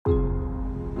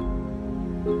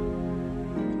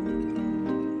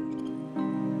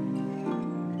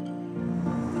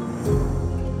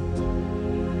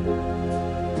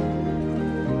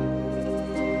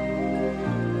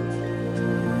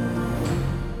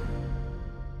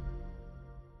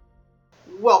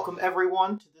Welcome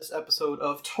everyone to this episode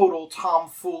of Total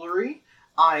Tomfoolery.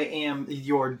 I am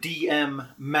your DM,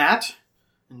 Matt,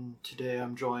 and today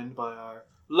I'm joined by our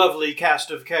lovely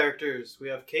cast of characters. We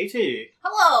have Katie.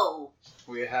 Hello!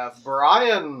 We have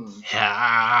Brian.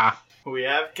 Yeah. We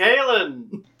have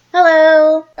Kaylin.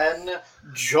 Hello! And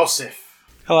Joseph.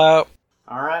 Hello.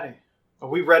 Alrighty. Are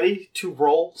we ready to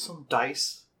roll some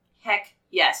dice? Heck,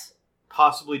 yes.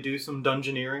 Possibly do some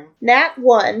dungeoneering? Nat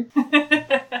 1.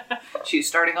 She's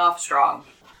starting off strong.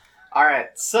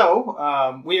 Alright,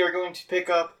 so we are going to pick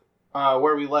up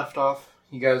where we left off.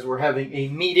 You guys were having a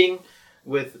meeting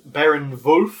with Baron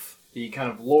Wolf, the kind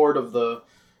of lord of the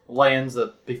lands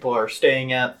that people are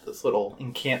staying at, this little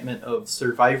encampment of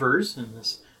survivors in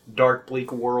this dark,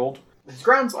 bleak world. His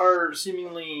grounds are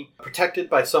seemingly protected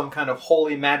by some kind of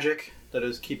holy magic that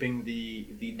is keeping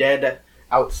the dead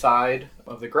outside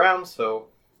of the grounds, so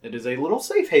it is a little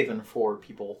safe haven for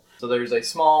people. So there's a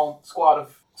small squad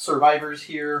of survivors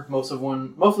here. Most of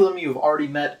them you've already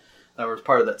met. That was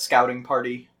part of that scouting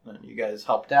party that you guys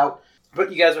helped out.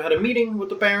 But you guys had a meeting with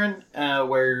the Baron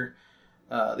where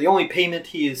the only payment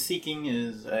he is seeking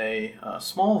is a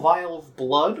small vial of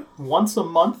blood once a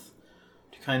month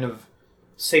to kind of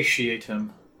satiate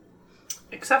him.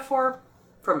 Except for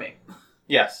me.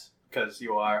 Yes, because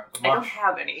you are a mush. I don't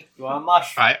have any. You are a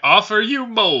mush. I offer you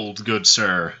mold, good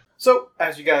sir. So,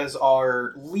 as you guys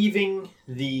are leaving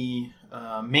the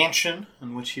mansion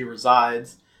in which he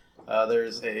resides,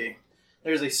 there's a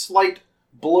slight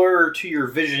blur to your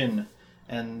vision,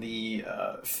 and the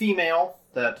female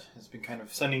that has been kind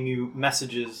of sending you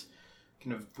messages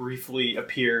kind of briefly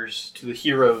appears to the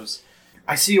heroes.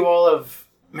 I see you all have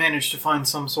managed to find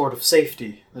some sort of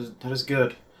safety. That is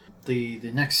good. The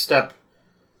next step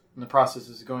in the process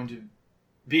is going to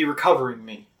be recovering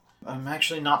me. I'm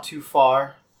actually not too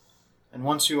far, and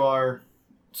once you are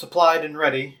supplied and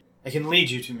ready, I can lead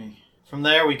you to me. From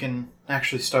there, we can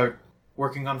actually start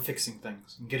working on fixing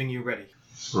things and getting you ready.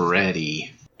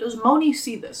 Ready. Does Moni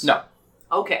see this? No.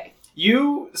 Okay.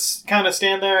 You kind of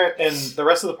stand there, and the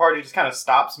rest of the party just kind of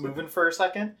stops moving for a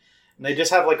second, and they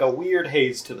just have like a weird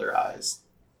haze to their eyes.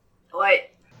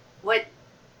 What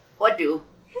do?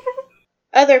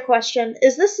 Other question.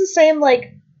 Is this the same,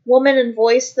 woman and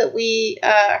voice that we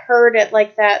heard at,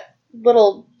 that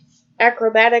little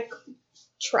acrobatic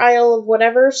trial of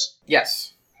whatever's?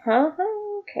 Yes. Huh?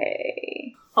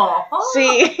 Okay. Uh-huh.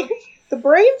 See, the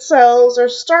brain cells are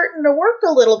starting to work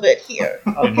a little bit here.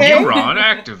 Okay? Neuron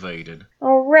activated.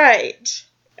 All right.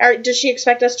 Does she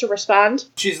expect us to respond?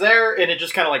 She's there, and it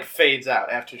just kind of fades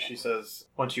out after she says,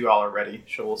 once you all are ready,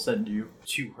 she will send you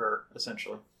to her,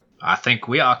 essentially. I think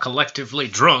we are collectively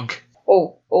drunk.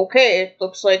 Oh, okay. It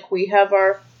looks like we have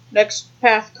our next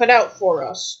path cut out for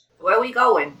us. Where are we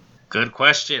going? Good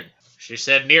question. She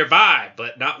said nearby,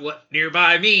 but not what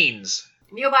nearby means.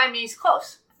 Nearby means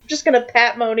close. I'm just gonna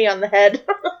pat Moni on the head.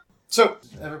 So,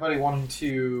 everybody wanting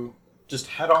to just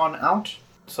head on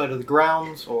outside of the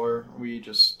grounds, or we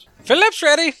just... Philip's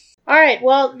ready. Alright,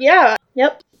 well, yeah.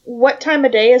 Yep. What time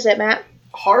of day is it, Matt?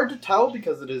 Hard to tell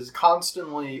because it is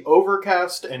constantly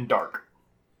overcast and dark.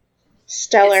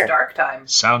 Stellar. It's dark time.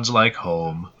 Sounds like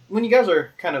home. When you guys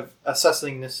are kind of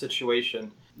assessing this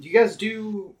situation, you guys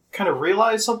do kind of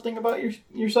realize something about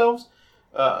yourselves?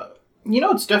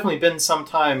 It's definitely been some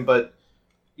time, but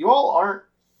you all aren't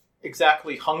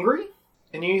exactly hungry,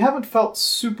 and you haven't felt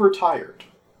super tired.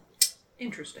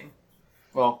 Interesting.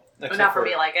 Well, But not for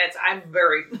me, I'm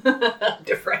very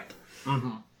different.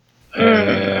 Mm-hmm.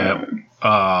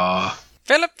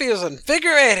 Philip feels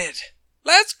invigorated.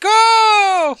 Let's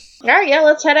go! Alright, yeah,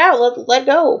 let's head out. Let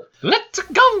go. Let's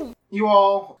go! You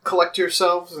all collect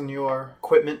yourselves and your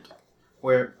equipment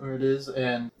where it is,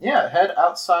 and head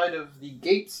outside of the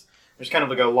gates. There's kind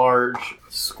of a large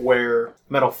square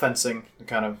metal fencing that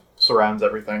kind of surrounds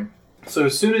everything. So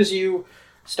as soon as you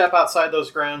step outside those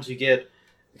grounds, you get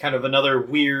kind of another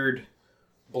weird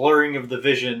blurring of the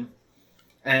vision.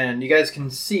 And you guys can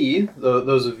see,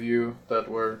 those of you that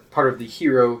were part of the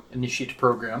Hero Initiate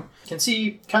program, can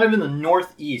see kind of in the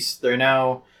northeast, there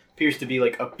now appears to be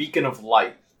a beacon of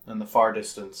light in the far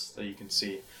distance that you can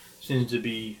see. Seems to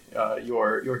be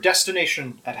your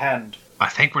destination at hand. I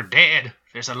think we're dead.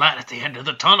 There's a light at the end of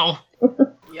the tunnel.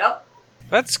 Yep.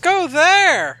 Let's go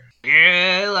there.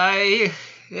 I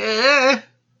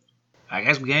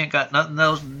guess we ain't got nothing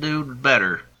else to do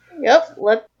better. Yep,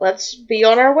 let's be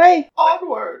on our way.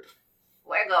 Onward!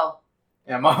 Where go?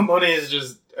 Yeah, Moni is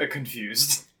just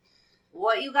confused.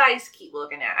 What you guys keep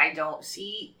looking at? I don't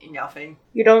see nothing.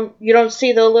 You don't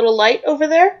see the little light over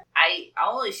there? I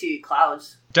only see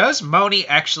clouds. Does Moni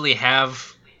actually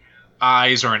have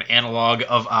eyes or an analog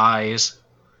of eyes?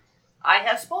 I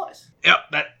have spores.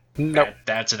 Yep, Nope.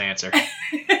 that's an answer.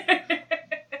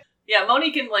 Yeah,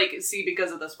 Moni can, like, see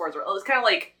because of the spores. It's kind of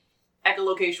like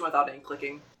echolocation without any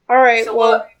clicking. Alright, So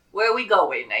well, where are we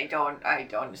going? I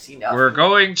don't see nothing. We're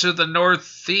going to the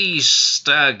northeast,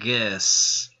 I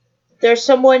guess. there's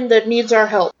someone that needs our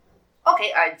help.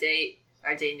 Okay, are they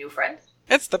a new friend?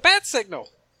 It's the bat signal.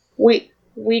 We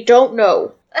don't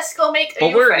know. Let's go make a But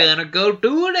new we're friend. gonna go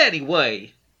do it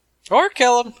anyway. Or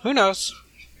kill him. Who knows?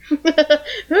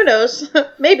 Who knows?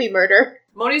 Maybe murder.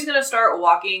 Moni's gonna start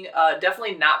walking,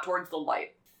 definitely not towards the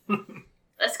light.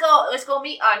 Let's go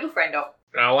meet our new friendo.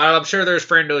 Oh, well, I'm sure there's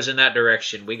friendos in that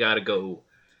direction. We gotta go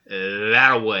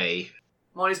that way.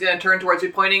 Moni's gonna turn towards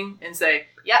you, pointing, and say,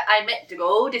 "Yeah, I meant to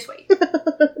go this way."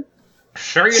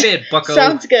 Sure you did, bucko.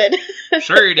 Sounds good.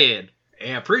 Sure you did.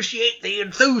 And appreciate the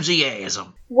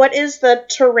enthusiasm. What is the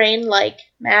terrain like,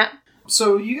 Matt?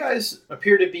 So you guys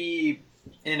appear to be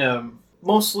in a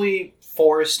mostly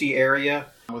foresty area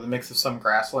with a mix of some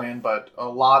grassland, but a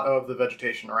lot of the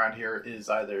vegetation around here is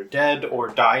either dead or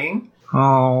dying.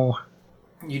 Oh.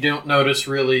 You don't notice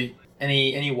really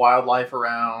any wildlife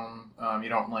around. You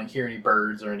don't hear any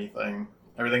birds or anything.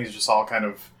 Everything's just all kind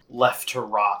of left to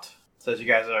rot. So as you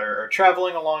guys are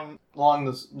traveling along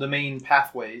the main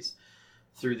pathways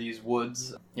through these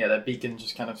woods, that beacon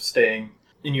just kind of staying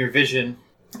in your vision.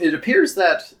 It appears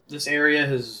that this area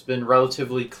has been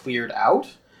relatively cleared out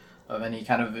of any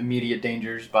kind of immediate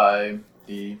dangers by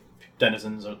the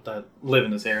denizens that live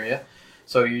in this area.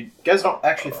 So you guys don't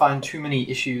actually find too many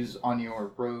issues on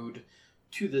your road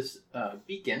to this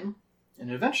beacon.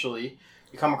 And eventually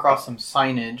you come across some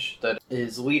signage that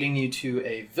is leading you to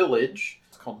a village.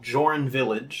 It's called Joran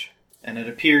Village. And it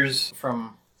appears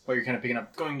from what you're kind of picking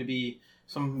up going to be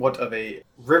somewhat of a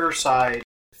riverside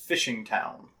fishing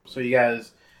town. So you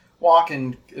guys walk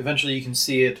and eventually you can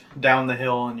see it down the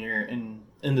hill and you're in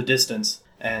the distance.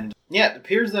 And it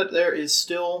appears that there is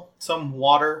still some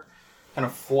water kind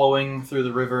of flowing through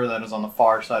the river that is on the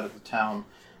far side of the town.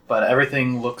 But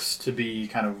everything looks to be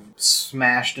kind of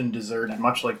smashed and deserted,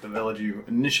 much like the village you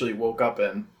initially woke up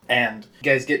in. And you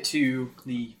guys get to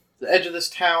the edge of this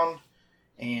town,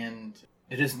 and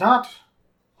it is not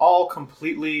all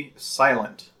completely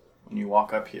silent when you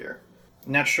walk up here.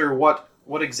 I'm not sure what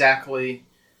exactly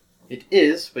it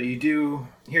is, but you do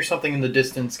hear something in the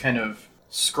distance kind of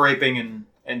scraping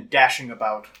and dashing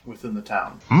about within the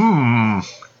town.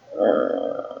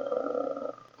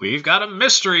 We've got a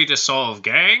mystery to solve,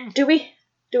 gang. Do we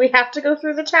have to go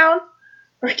through the town?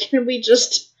 Or can we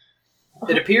just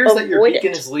It appears that your avoid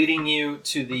beacon it? is leading you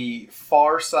to the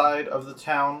far side of the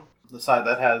town, the side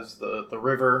that has the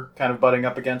river kind of butting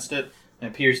up against it,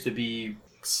 and appears to be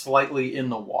slightly in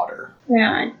the water.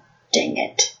 Ah, dang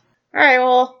it. Alright,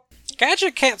 well,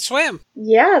 Gadget can't swim.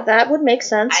 yeah, that would make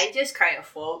sense. I just kind of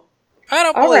float. I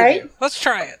don't All believe right. you. Let's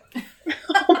try it.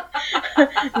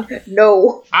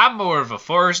 No. I'm more of a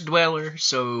forest dweller,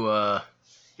 so,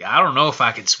 I don't know if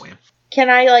I can swim. Can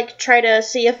I, try to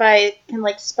see if I can,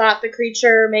 spot the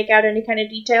creature or make out any kind of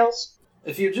details?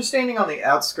 If you're just standing on the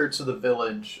outskirts of the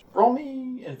village, roll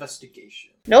me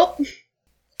investigation. Nope.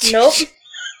 Nope.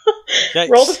 Yikes.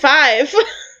 Rolled a 5.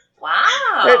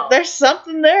 Wow. There's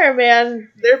something there, man.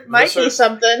 There might Yes, sir. be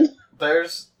something.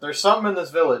 There's something in this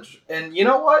village, and you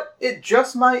know what? It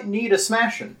just might need a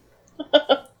smashing.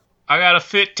 I got a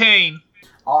 15.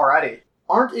 Alrighty.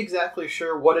 Aren't exactly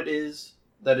sure what it is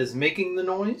that is making the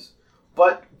noise,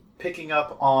 but picking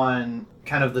up on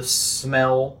kind of the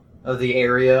smell of the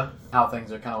area, how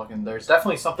things are kind of looking. There's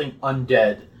definitely something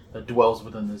undead that dwells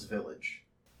within this village.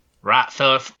 Right,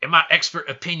 fella. In my expert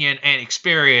opinion and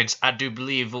experience, I do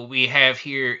believe what we have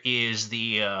here is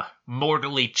the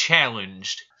mortally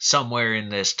challenged somewhere in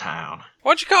this town.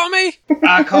 What'd you call me?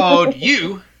 I called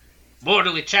you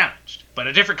mortally challenged, but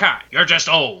a different kind. You're just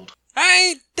old. I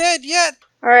ain't dead yet.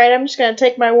 Alright, I'm just gonna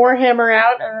take my warhammer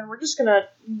out, and then we're just gonna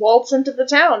waltz into the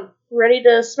town. Ready to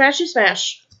smashy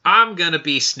smash. I'm gonna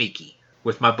be sneaky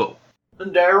with my bow.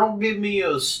 And Daryl, give me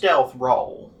a stealth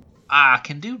roll. I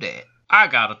can do that. I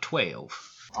got a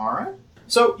 12. Alright.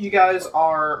 So you guys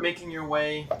are making your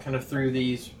way kind of through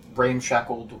these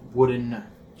ramshackled wooden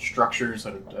structures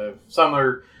that have, some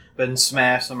are been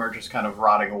smashed, some are just kind of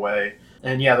rotting away.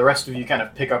 And the rest of you kind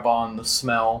of pick up on the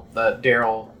smell that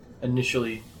Daryl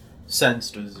initially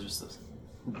sensed was just this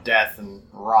death and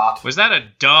rot. Was that a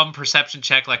dumb perception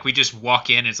check? Like we just walk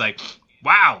in and it's like,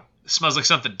 wow, it smells like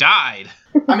something died.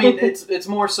 I mean, it's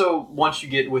more so once you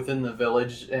get within the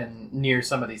village and near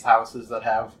some of these houses that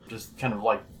have just kind of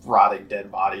rotting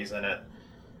dead bodies in it.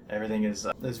 Everything is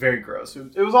very gross.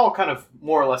 It was all kind of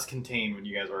more or less contained when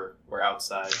you guys were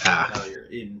outside. Ah. Now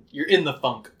you're in the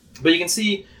funk. But you can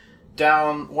see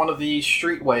down one of the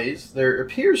streetways, there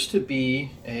appears to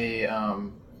be a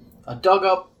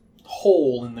dug-up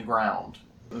hole in the ground.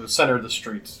 The center of the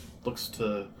streets looks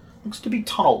to be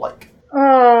tunnel-like.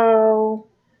 Oh,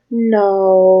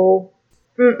 no.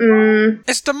 Mm-mm.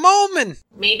 It's the moment.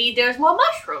 Maybe there's more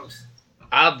mushrooms.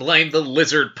 I blame the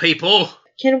lizard people.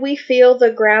 Can we feel the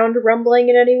ground rumbling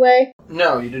in any way?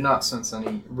 No, you do not sense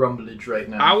any rumblage right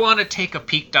now. I want to take a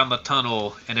peek down the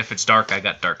tunnel, and if it's dark, I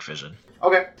got dark vision.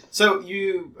 Okay, so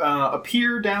you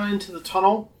appear down into the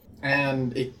tunnel,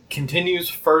 and it continues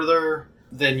further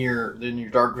than your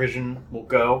dark vision will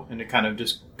go, and it kind of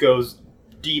just goes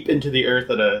deep into the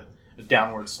earth at a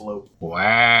downward slope.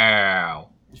 Wow.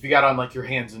 If you got on like your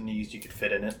hands and knees, you could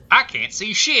fit in it. I can't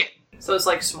see shit. So it's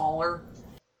like smaller.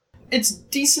 It's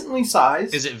decently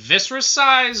sized. Is it Viscera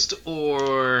sized,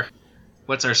 or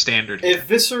what's our standard? If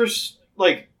Viscer's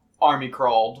like army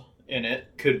crawled in it,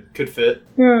 could fit.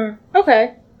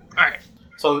 Okay. Alright.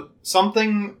 So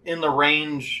something in the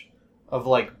range of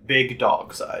like big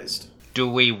dog sized. Do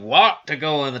we want to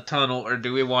go in the tunnel, or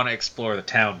do we want to explore the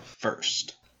town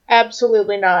first?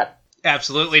 Absolutely not.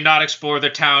 Absolutely not explore the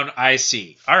town, I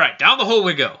see. Alright, down the hole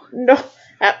we go. No.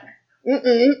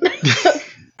 Mm-mm.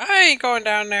 I ain't going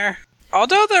down there.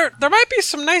 Although there might be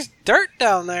some nice dirt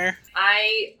down there.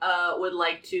 I would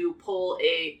like to pull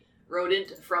a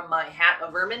rodent from my hat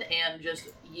of vermin and just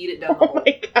yeet it down the Oh hole.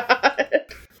 my god.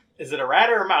 Is it a rat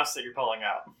or a mouse that you're pulling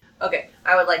out? Okay,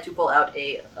 I would like to pull out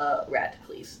a rat,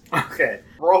 please. Okay.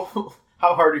 Roll.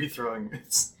 How hard are you throwing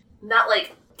this? Not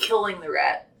like killing the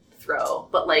rat throw,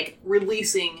 but like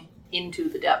releasing into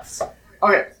the depths.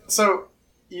 Okay, so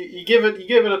you give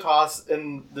it a toss,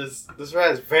 and this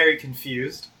rat is very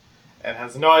confused and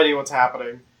has no idea what's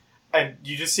happening, and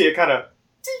you just see it kind of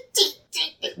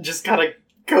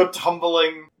go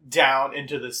tumbling down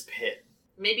into this pit.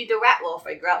 Maybe the rat will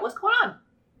figure out what's going on.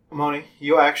 Moni,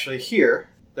 you actually hear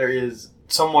there is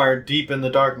somewhere deep in the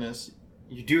darkness.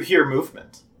 You do hear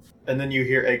movement, and then you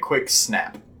hear a quick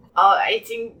snap. Oh, I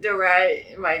think the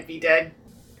rat might be dead.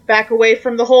 Back away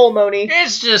from the hole, Moni.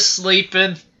 It's just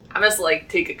sleeping. I'm just like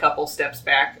take a couple steps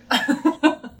back.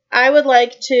 I would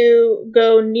like to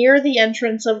go near the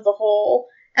entrance of the hole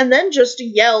and then just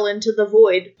yell into the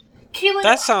void. Kaylin,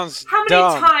 That sounds how many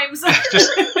dumb. times?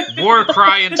 Just war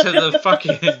cry into the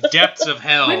fucking depths of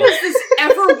hell. When has this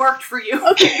ever worked for you?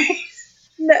 Okay.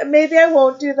 Maybe I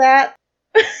won't do that.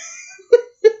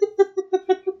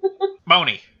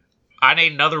 Moni, I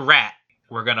need another rat.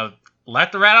 We're gonna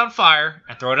let the rat on fire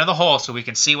and throw it in the hole so we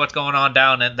can see what's going on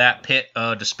down in that pit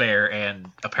of despair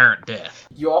and apparent death.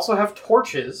 You also have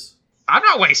torches. I'm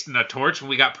not wasting a torch when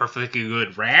we got perfectly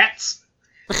good rats.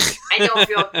 I don't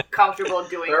feel comfortable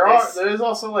doing this. There is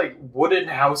also like wooden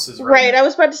houses. Right, I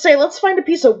was about to say, let's find a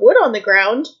piece of wood on the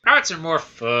ground. Rats are more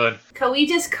fun. Can we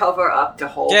just cover up the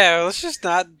hole? Yeah, let's just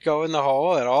not go in the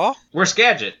hole at all. Where's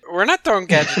Gadget? We're not throwing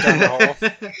Gadget down the hole.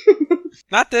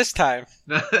 Not this time.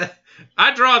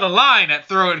 I draw the line at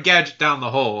throwing Gadget down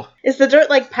the hole. Is the dirt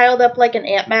like piled up like an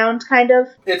ant mound, kind of?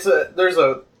 There's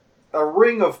a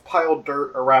ring of piled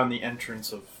dirt around the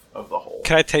entrance of the hole.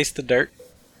 Can I taste the dirt?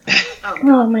 Oh, God.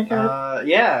 Oh my god.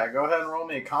 Yeah, go ahead and roll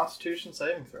me a Constitution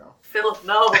saving throw. Philip,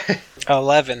 no.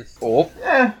 11. Oh.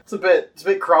 Yeah, it's a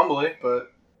bit crumbly,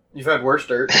 but you've had worse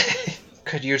dirt.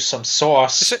 Could use some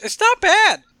sauce. It's not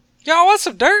bad. Y'all want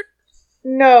some dirt?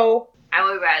 No. I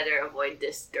would rather avoid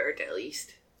this dirt at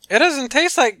least. It doesn't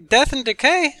taste like death and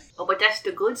decay. Oh, but that's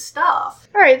the good stuff.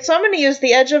 Alright, so I'm gonna use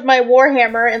the edge of my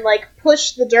warhammer and like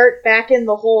push the dirt back in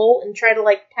the hole and try to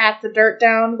like pat the dirt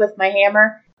down with my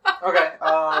hammer. Okay,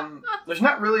 there's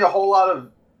not really a whole lot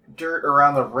of dirt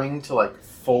around the ring to like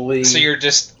fully. So you're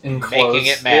just enclose making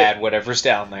it mad, whatever's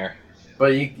down there.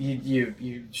 But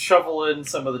you shovel in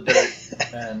some of the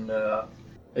dirt, and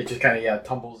it just kind of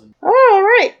tumbles in.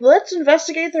 Alright, let's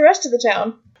investigate the rest of the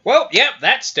town. Well, yep,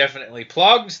 that's definitely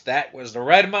plugged. That was the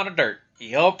right amount of dirt.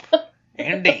 Yup,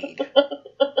 indeed.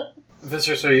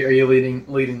 Visser, so are you leading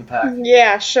the pack?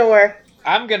 Yeah, sure.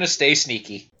 I'm gonna stay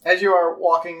sneaky. As you are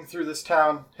walking through this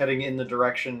town, heading in the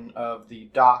direction of the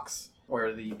docks,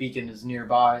 where the beacon is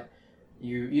nearby,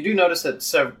 you do notice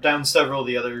that down several of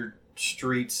the other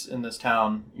streets in this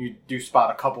town, you do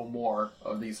spot a couple more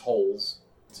of these holes.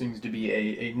 It seems to be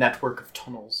a network of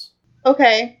tunnels.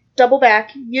 Okay, double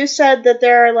back. You said that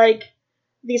there are like,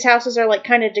 these houses are like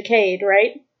kind of decayed,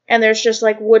 right? And there's just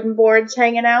like wooden boards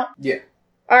hanging out? Yeah.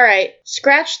 Alright,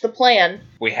 scratch the plan.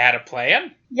 We had a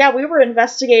plan? Yeah, we were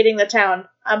investigating the town.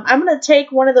 I'm gonna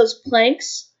take one of those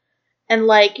planks and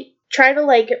like try to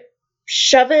like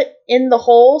shove it in the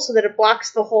hole so that it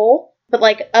blocks the hole, but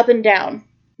like up and down,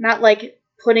 not like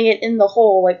putting it in the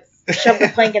hole like shove the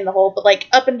plank in the hole, but like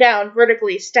up and down,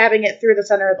 vertically, stabbing it through the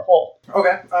center of the hole.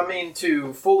 Okay. I mean,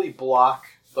 to fully block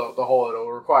the hole,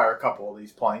 it'll require a couple of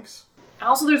these planks. And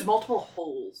also, there's multiple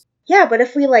holes. Yeah, but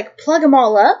if we like plug them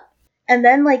all up, and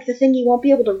then like the thingy won't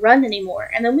be able to run anymore,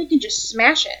 and then we can just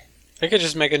smash it. I could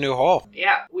just make a new hole.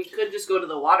 Yeah, we could just go to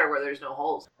the water where there's no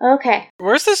holes. Okay.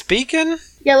 Where's this beacon?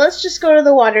 Yeah, let's just go to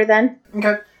the water then.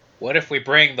 Okay. What if we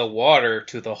bring the water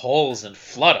to the holes and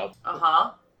flood them?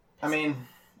 Uh-huh. I mean,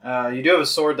 you do have a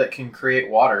sword that can create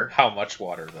water. How much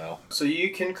water, though? So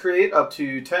you can create up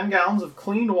to 10 gallons of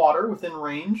clean water within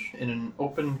range in an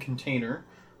open container.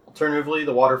 Alternatively,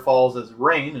 the water falls as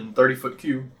rain in 30-foot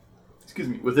cube.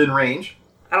 Within range.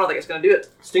 I don't think it's going to do it.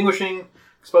 Extinguishing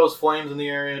exposed flames in the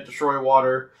area, destroy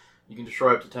water. You can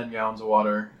destroy up to 10 gallons of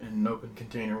water in an open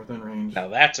container within range. Now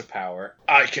that's a power.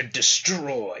 I can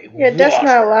destroy Yeah, that's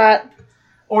not a lot.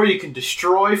 Or you can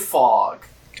destroy fog.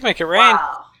 You can make it rain.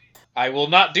 Wow. I will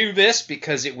not do this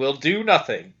because it will do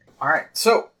nothing. Alright,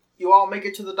 so you all make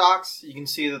it to the docks. You can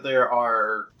see that there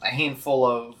are a handful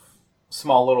of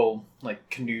small little like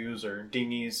canoes or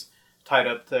dinghies tied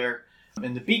up there.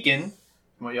 And the beacon,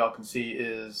 what y'all can see,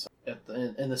 is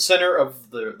in the center of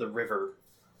the river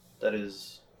that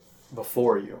is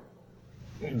before you.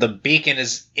 The beacon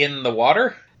is in the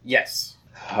water? Yes.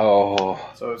 Oh.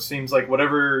 So it seems like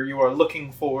whatever you are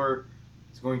looking for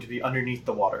is going to be underneath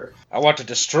the water. I want to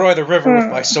destroy the river with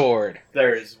my sword.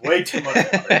 There is way too much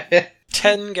water.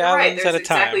 10 gallons Right, there's at a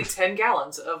time. exactly 10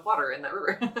 gallons of water in that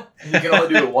river. You can only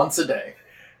do it once a day.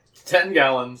 10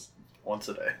 gallons once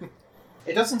a day.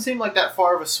 It doesn't seem like that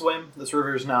far of a swim. This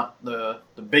river is not the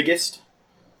biggest.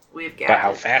 We have But how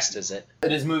gathered. fast is it?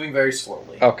 It is moving very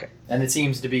slowly. Okay. And it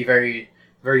seems to be very,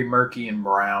 very murky and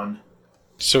brown.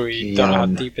 So we don't know how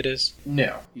Yum. deep it is.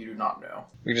 No, you do not know.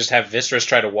 We just have Viscerus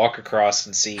try to walk across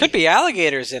and see. Could be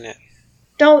alligators in it.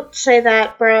 Don't say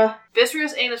that, bruh.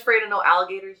 Viscerus ain't afraid of no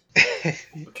alligators.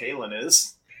 But Kaylin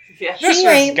is. Yeah. He Viscerus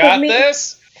ain't got with me.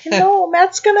 this. No,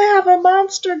 Matt's gonna have a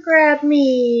monster grab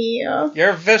me.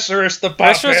 You're Viscerus the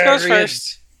Viscerus barbarian goes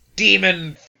first.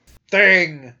 demon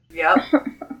thing. Yep.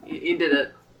 You did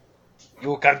it.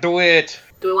 You can do it.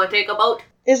 Do we want to take a boat?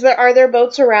 Are there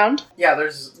boats around? Yeah,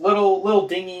 there's little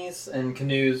dinghies and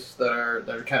canoes that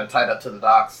are kind of tied up to the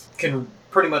docks. Can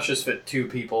pretty much just fit 2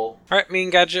 people. Alright, me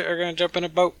and Gadget are gonna jump in a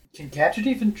boat. Can Gadget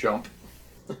even jump?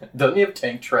 Doesn't he have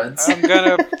tank treads? I'm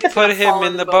gonna put him fall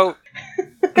in in the the boat.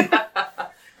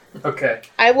 Okay.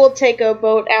 I will take a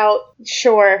boat out,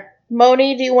 sure.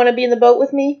 Moni, do you want to be in the boat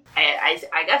with me?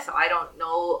 I guess I don't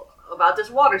know about this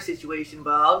water situation,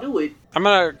 but I'll do it. I'm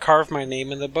gonna carve my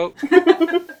name in the boat.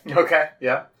 Okay,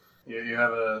 yeah. You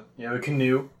have a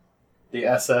canoe. The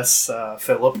SS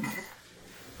Philip.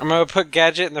 I'm gonna put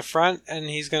Gadget in the front, and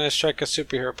he's gonna strike a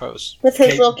superhero pose. With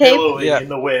his little cape? Billowing Yeah. in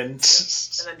the wind.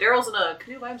 And then Daryl's in a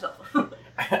canoe by himself.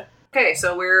 Okay,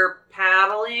 so we're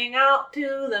paddling out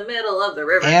to the middle of the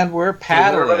river. And we're Is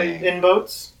everybody paddling. in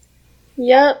boats?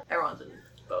 Yep. Everyone's in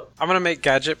a boat. I'm gonna make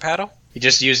Gadget paddle. He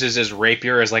just uses his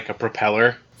rapier as like a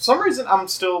propeller. For some reason, I'm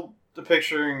still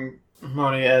picturing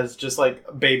Moni as just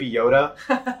like Baby Yoda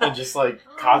and just like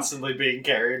constantly being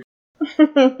carried.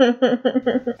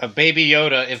 A Baby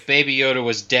Yoda if Baby Yoda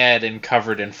was dead and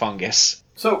covered in fungus.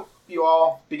 So you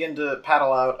all begin to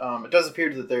paddle out. It does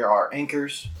appear that there are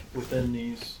anchors within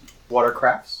these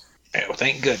watercrafts. Oh,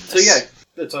 thank goodness. So yeah,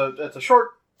 it's a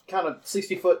short kind of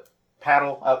 60-foot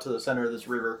paddle out to the center of this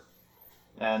river.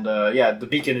 And yeah, the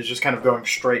beacon is just kind of going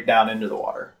straight down into the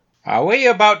water. Are we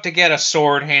about to get a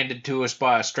sword handed to us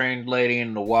by a strange lady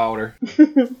in the water?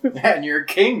 And you're a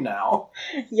king now.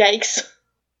 Yikes.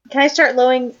 Can I start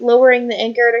lowering the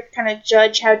anchor to kind of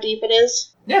judge how deep it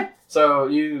is? Yeah. So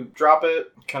you drop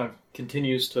it, kind of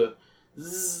continues to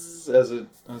zzz as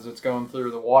it's going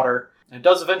through the water. It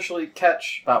does eventually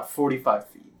catch about 45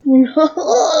 feet.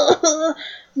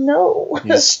 No.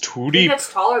 It's too I think deep.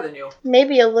 that's taller than you.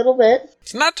 Maybe a little bit.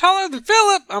 It's not taller than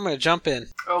Philip. I'm gonna jump in.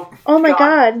 Oh my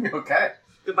god. Okay.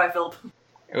 Goodbye, Philip.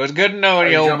 It was good knowing Are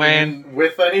you, you old jumping man. in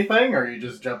with anything, or are you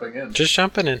just jumping in? Just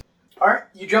jumping in. Alright,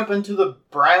 you jump into the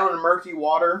brown, murky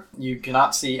water. You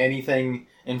cannot see anything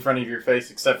in front of your face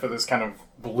except for this kind of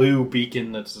blue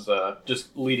beacon that's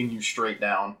just leading you straight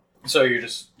down. So you're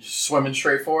just swimming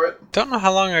straight for it? Don't know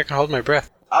how long I can hold my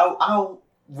breath. I'll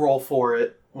roll for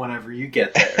it whenever you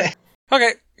get there.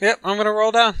 Okay. Yep. I'm gonna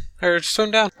roll down or swim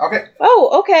down. Okay.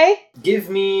 Oh, okay. Give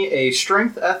me a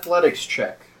strength athletics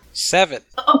check. 7.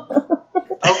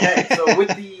 Okay, so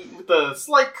with the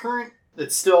slight current,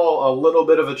 it's still a little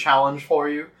bit of a challenge for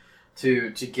you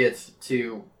to get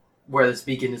to where this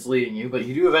beacon is leading you, but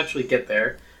you do eventually get there.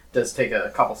 It does take a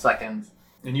couple seconds.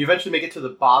 And you eventually make it to the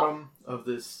bottom of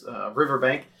this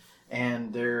riverbank,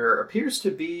 and there appears to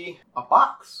be a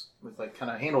box with like kind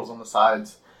of handles on the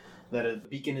sides that the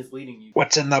beacon is leading you.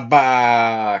 What's in the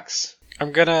box?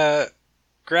 I'm gonna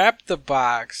grab the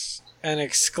box and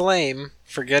exclaim,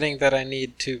 forgetting that I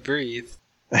need to breathe.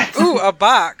 Ooh, a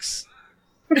box!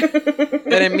 And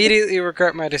immediately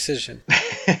regret my decision.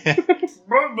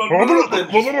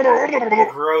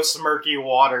 Gross, murky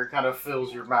water kind of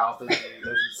fills your mouth as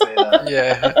you say that.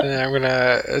 Yeah, and I'm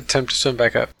gonna attempt to swim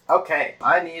back up. Okay,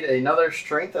 I need another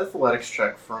strength athletics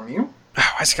check from you.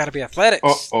 Oh, it's gotta be athletics.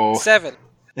 Uh-oh. 7.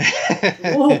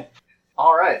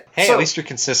 All right. Hey, so at least you're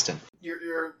consistent.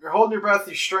 you're holding your breath,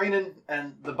 you're straining,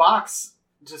 and the box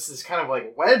just is kind of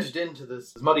like wedged into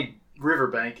this muddy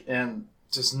riverbank and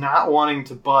just not wanting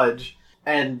to budge.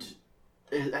 And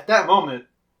at that moment,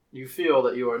 you feel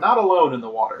that you are not alone in the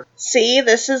water. See,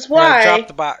 this is I'm gonna why. drop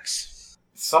the box.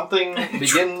 Something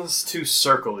begins to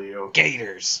circle you,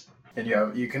 Gators. and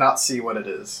you cannot see what it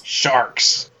is.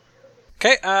 Sharks.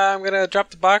 Okay, I'm gonna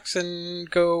drop the box and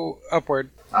go upward.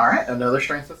 All right, another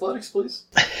strength athletics, please.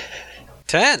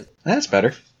 10. That's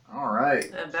better. All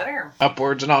right. Better.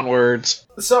 Upwards and onwards.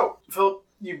 So, Philip,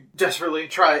 you desperately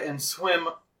try and swim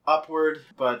upward,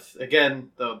 but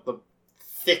again, the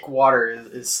thick water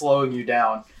is slowing you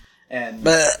down, and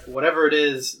Blech. whatever it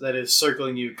is that is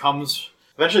circling you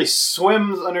eventually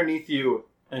swims underneath you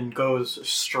and goes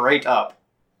straight up.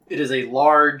 It is a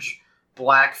large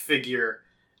black figure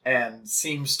and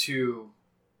seems to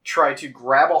try to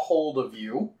grab a hold of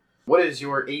you. What is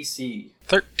your AC?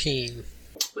 13.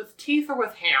 With teeth or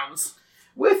with hands?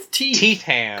 With teeth. Teeth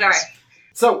hands. Alright.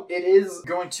 So, it is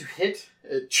going to hit.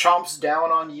 It chomps down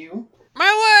on you.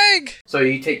 My leg! So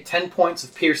you take 10 points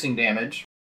of piercing damage.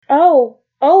 Oh,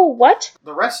 what?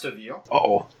 The rest of you,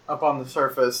 Uh-oh. up on the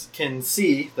surface, can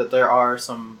see that there are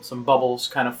some bubbles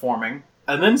kind of forming.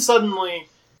 And then suddenly,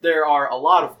 there are a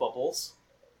lot of bubbles.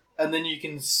 And then you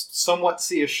can somewhat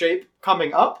see a shape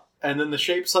coming up. And then the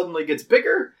shape suddenly gets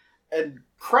bigger and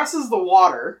crosses the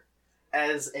water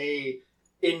as a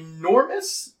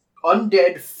enormous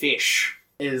undead fish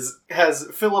has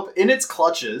Philip in its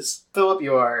clutches. Philip,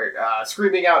 you are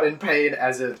screaming out in pain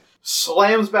as it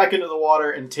slams back into the water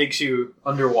and takes you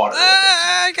underwater.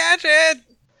 Ah, I got it!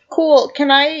 Cool. Can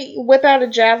I whip out a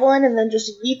javelin and then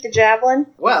just yeet the javelin?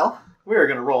 Well, we are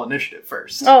going to roll initiative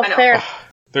first. Oh, I know. fair.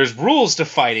 There's rules to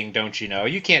fighting, don't you know?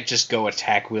 You can't just go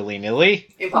attack willy-nilly.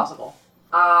 Impossible.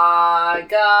 I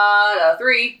got a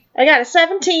 3. I got a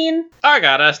 17. I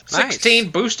got a 16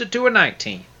 boosted to a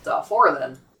 19. It's a 4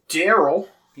 then. Daryl,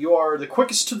 you are the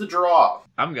quickest to the draw.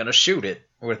 I'm gonna shoot it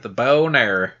with the bow and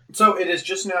arrow. So it is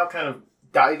just now kind of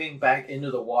diving back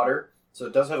into the water. So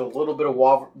it does have a little bit of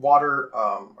water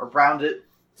around it.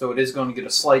 So it is going to get a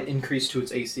slight increase to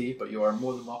its AC, but you are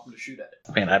more than welcome to shoot at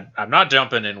it. Man, I'm not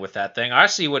jumping in with that thing. I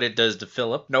see what it does to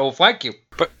Philip. No, thank you.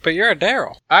 But you're a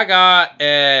Daryl. I got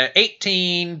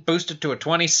 18 boosted to a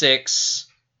 26.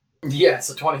 Yes,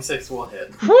 a 26 will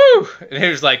hit. Woo! And it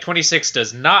was like 26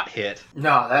 does not hit.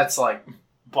 No, that's like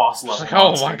boss It's level. like, oh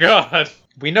monster. my god.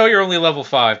 We know you're only level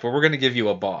 5, but we're gonna give you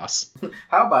a boss.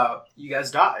 How about you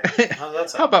guys die? How does that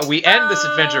sound? How about we end this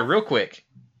adventure real quick?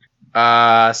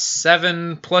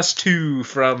 7 plus 2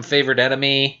 from favored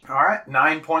enemy, All right,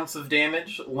 9 points of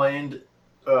damage land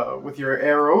with your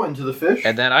arrow into the fish.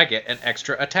 and then I get an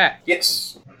extra attack.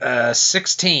 Yes,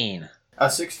 16. a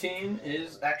 16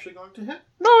 is actually going to hit.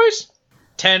 Nice.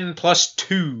 10 plus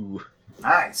 2.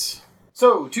 Nice.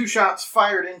 So 2 shots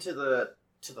fired into the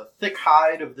thick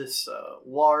hide of this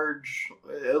large.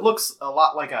 It looks a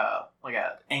lot like a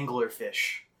angler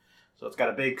fish. So it's got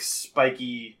a big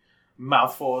spiky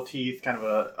mouthful of teeth, kind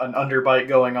of an underbite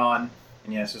going on,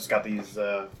 and yeah, so it's got these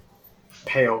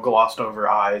pale, glossed over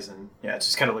eyes, and yeah, it's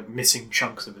just kind of like missing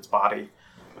chunks of its body,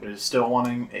 but it is still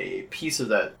wanting a piece of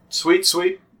that sweet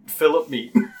Philip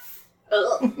meat.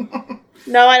 Ugh.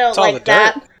 No, I don't It's all like the dirt.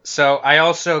 that. So I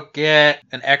also get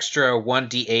an extra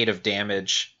 1d8 of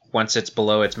damage once it's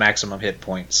below its maximum hit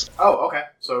points. Oh, okay.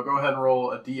 So go ahead and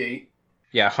roll a d8.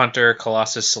 Yeah, Hunter,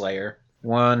 Colossus, Slayer.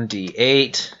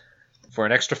 1d8 for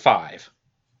an extra 5.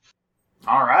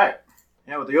 All right.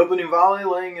 Yeah, with the opening volley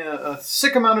laying a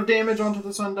sick amount of damage onto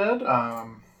this undead.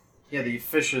 Yeah, the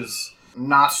fish is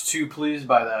not too pleased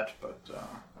by that, but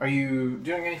are you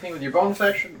doing anything with your bonus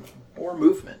action or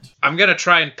movement? I'm gonna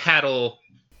try and paddle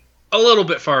a little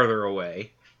bit farther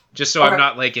away, just so Okay. I'm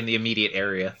not like in the immediate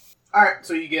area. All right,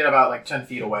 so you get about like 10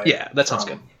 feet away. Yeah, that sounds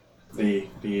good. The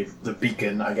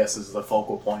beacon, I guess, is the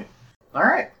focal point. All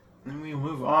right, then we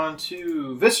move on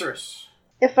to Viserys.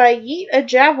 If I yeet a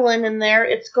javelin in there,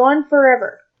 it's gone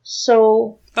forever.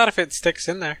 So, Not if it sticks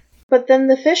in there. but then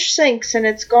the fish sinks and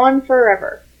it's gone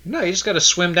forever. No, you just gotta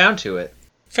swim down to it.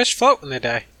 Fish float when they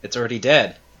die. It's already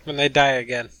dead. When they die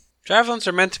again. Javelins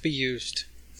are meant to be used.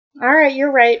 Alright, you're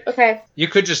right. Okay. You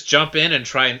could just jump in and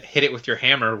try and hit it with your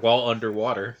hammer while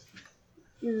underwater.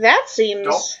 That seems...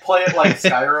 Don't play it like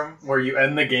Skyrim, where you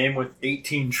end the game with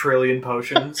 18 trillion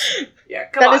potions. Yeah,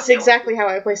 come on. That is exactly how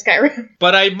I play Skyrim.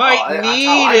 But I might that's need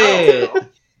how I it.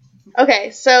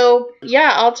 Okay, so,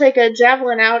 yeah, I'll take a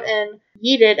javelin out and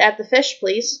yeet it at the fish,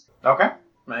 please. Okay.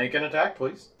 Make an attack,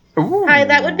 please. Ooh. Hi,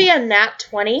 that would be a nat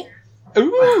 20.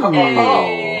 Ooh.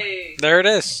 Hey. There it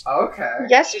is. Okay.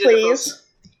 Yes, She did it, please.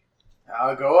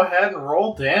 Go ahead and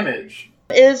roll damage.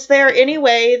 Is there any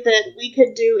way that we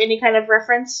could do any kind of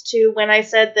reference to when I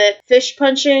said that fish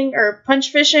punching or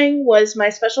punch fishing was my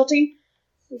specialty?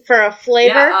 For a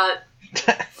flavor? Yeah,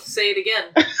 say it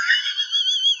again.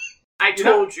 I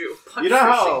told you. Punch You know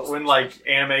how fishing. when like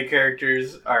anime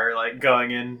characters are like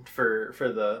going in for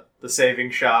the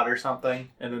saving shot or something,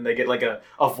 and then they get like a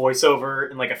voiceover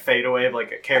and like a fadeaway of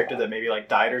like a character that maybe like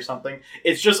died or something?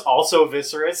 It's just also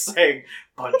Viserys saying,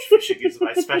 "Punch fishing is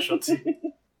my specialty."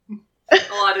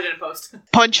 I'll add it in post.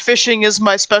 Punch fishing is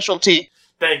my specialty.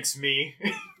 Thanks, me.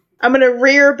 I'm gonna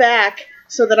rear back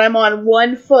so that I'm on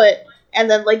one foot, and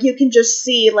then like you can just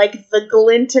see like the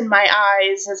glint in my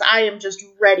eyes as I am just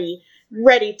ready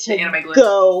The to anime glint.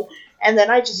 go. And then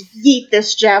I just yeet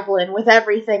this javelin with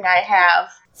everything I have.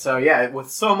 So yeah,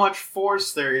 with so much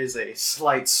force, there is a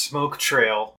slight smoke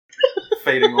trail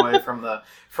fading away from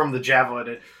the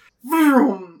javelin.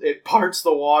 It parts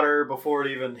the water before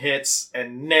it even hits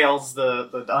and nails the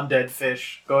undead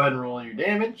fish. Go ahead and roll your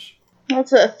damage.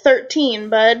 That's a 13,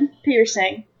 bud.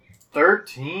 Piercing.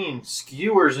 13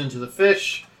 skewers into the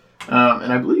fish,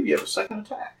 and I believe you have a second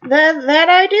attack. That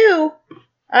I do.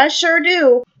 I sure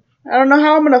do. I don't know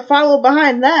how I'm gonna follow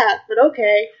behind that, but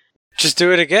okay. Just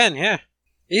do it again, yeah.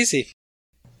 Easy.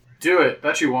 Do it.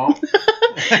 Bet you won't.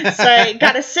 So I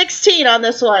got a 16 on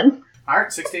this one. All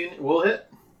right, 16 will hit.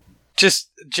 Just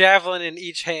javelin in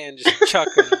each hand, just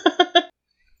chucking.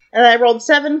 And I rolled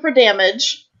 7 for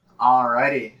damage.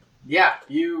 Alrighty. Yeah,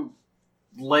 you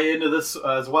lay into this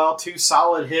as well. 2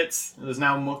 solid hits. It is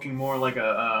now looking more like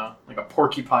a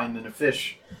porcupine than a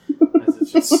fish, as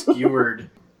it's just skewered.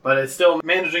 But it's still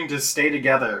managing to stay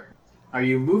together. Are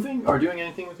you moving or doing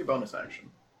anything with your bonus action?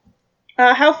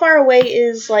 How far away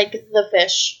is, like, the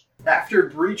fish? After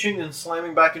breaching and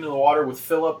slamming back into the water with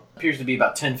Philip, appears to be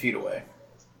about 10 feet away.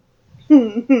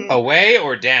 Away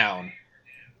or down?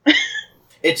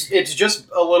 It's just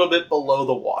a little bit below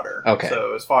the water. Okay.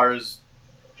 So as far as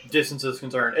distance is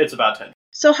concerned, it's about 10.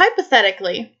 So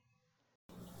hypothetically,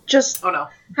 just Oh no.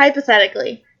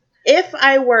 hypothetically, if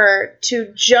I were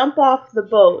to jump off the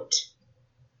boat,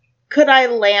 could I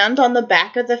land on the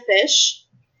back of the fish?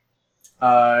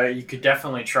 You could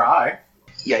definitely try.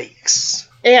 Yikes.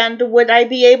 And would I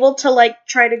be able to, like,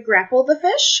 try to grapple the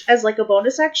fish as, like, a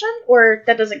bonus action? Or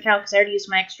that doesn't count because I already used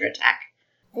my extra attack?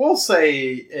 We'll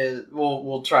say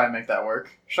we'll try and make that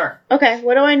work. Sure. Okay,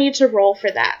 what do I need to roll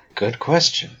for that? Good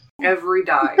question. Every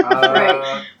die.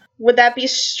 Right. Would that be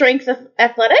strength of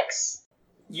athletics?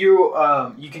 You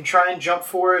can try and jump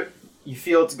for it. You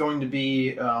feel it's going to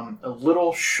be a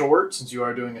little short since you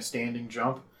are doing a standing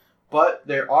jump, but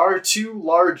there are 2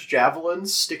 large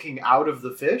javelins sticking out of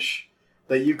the fish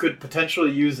that you could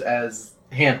potentially use as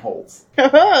handholds.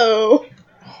 Oh,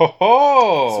 Ho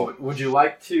ho! So would you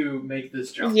like to make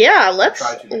this jump? yeah,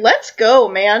 Try to. let's go,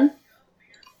 man.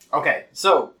 Okay,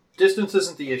 so distance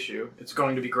isn't the issue. It's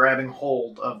going to be grabbing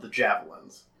hold of the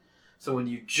javelins. So when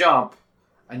you jump,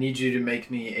 I need you to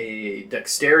make me a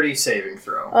dexterity saving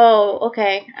throw. Oh,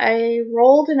 okay. I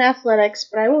rolled in athletics,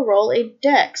 but I will roll a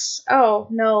dex. Oh,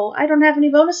 no. I don't have any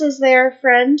bonuses there,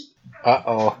 friend.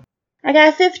 Uh-oh. I got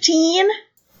a 15.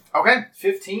 Okay,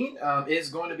 15 is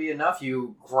going to be enough.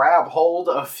 You grab hold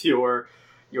of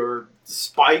your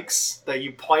spikes that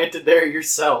you planted there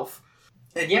yourself.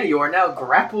 And yeah, you are now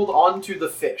grappled onto the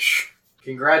fish.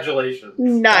 Congratulations.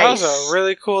 Nice. That was a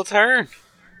really cool turn.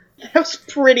 That was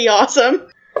pretty awesome.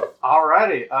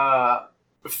 Alrighty,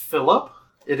 Philip,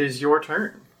 it is your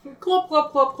turn. Clop,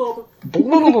 clop, clop, clop.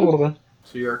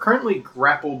 So you are currently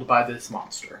grappled by this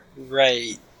monster.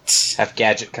 Right. Have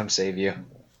Gadget come save you.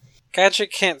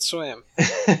 Gadget can't swim.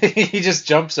 He just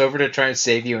jumps over to try and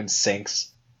save you and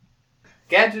sinks.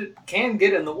 Gadget can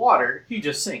get in the water, he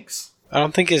just sinks. I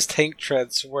don't think his tank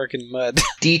treads work in mud.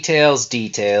 Details.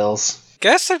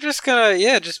 Guess I'm just gonna,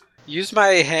 just use my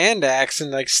hand axe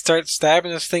and, like, start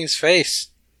stabbing this thing's face.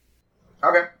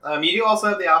 Okay, you do also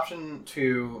have the option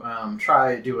to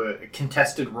do a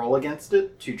contested roll against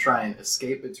it to try and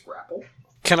escape its grapple.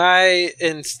 Can I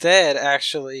instead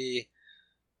actually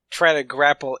try to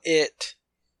grapple it?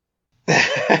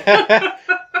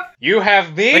 You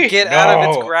have me? Like, get out of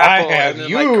its No, grapple I have and then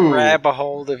you. like grab a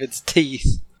hold of its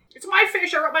teeth. It's my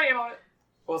fish. I wrote my name on it.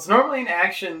 Well, it's normally an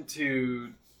action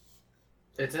to...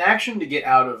 It's an action to get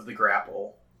out of the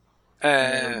grapple.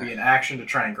 And it would be an action to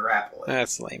try and grapple it.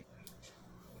 That's lame.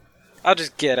 I'll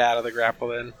just get out of the grapple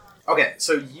then. Okay,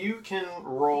 so you can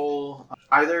roll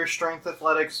either strength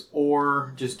athletics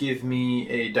or just give me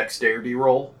a dexterity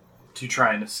roll to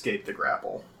try and escape the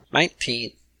grapple.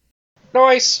 19.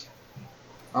 Nice.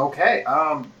 Okay,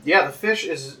 yeah, the fish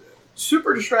is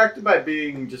super distracted by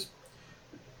being just,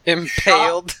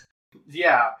 Impaled.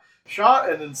 shot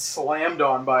and then slammed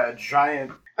on by a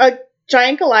giant...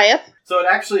 Giant Goliath. So it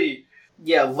actually,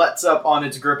 lets up on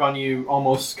its grip on you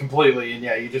almost completely, and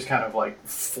you just kind of like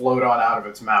float on out of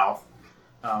its mouth.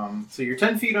 So you're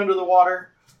 10 feet under the water,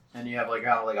 and you have like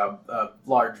kind of like a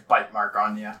large bite mark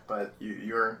on you, but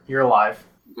you're alive.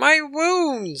 My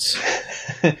wounds!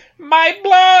 My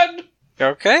blood!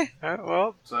 Okay,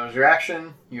 well, So that was your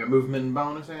action. You got movement and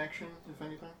bonus action, if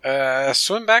anything.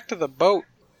 swim back to the boat.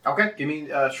 Okay, give me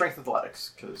strength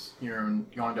athletics, because you're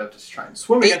going to have to try and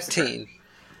swim against the current. 18.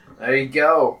 There you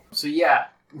go. So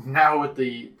now with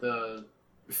the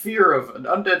fear of an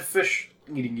undead fish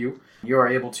eating you, you are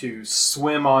able to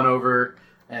swim on over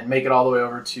and make it all the way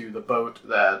over to the boat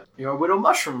that your widow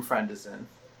mushroom friend is in.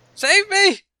 Save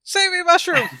me! Save me,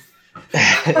 mushroom!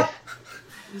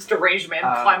 This deranged man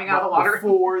climbing out of the water.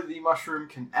 Before the mushroom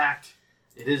can act,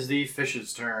 it is the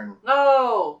fish's turn.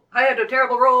 No! I had a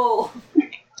terrible roll.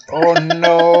 Oh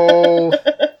no.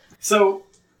 So,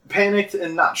 panicked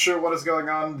and not sure what is going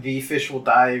on, the fish will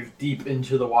dive deep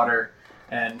into the water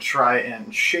and try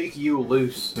and shake you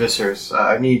loose. Viscers,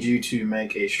 I need you to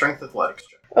make a strength athletics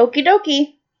check. Okie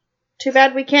dokie. Too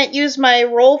bad we can't use my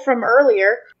roll from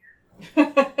earlier.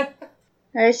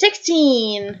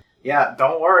 16. Yeah,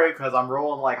 don't worry, because I'm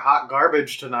rolling like hot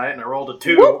garbage tonight, and I rolled a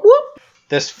 2. Whoop whoop.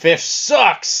 This fish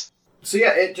sucks. So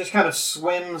it just kind of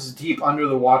swims deep under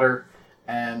the water,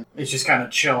 and it's just kind of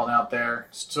chilling out there,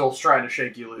 still trying to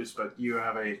shake you loose, but you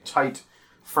have a tight,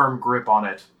 firm grip on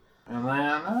it. And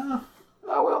then,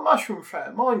 mushroom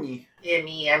friend, Moni. Yeah,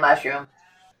 me and mushroom.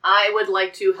 I would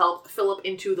like to help Philip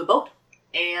into the boat,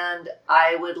 and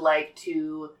I would like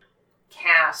to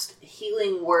cast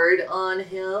Healing Word on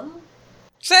him.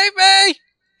 Save me!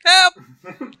 Help!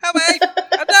 Help me!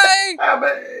 I'm dying! Help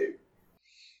me!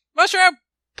 Mushroom!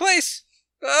 Please!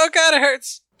 Oh god, it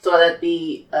hurts! So that'd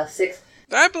be a 6.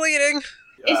 I'm bleeding!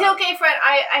 It's okay, friend.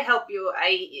 I help you.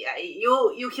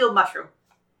 You killed mushroom.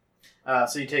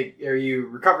 So you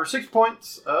recover 6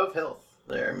 points of health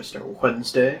there, Mr.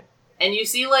 Wednesday. And you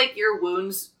see like your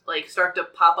wounds like start to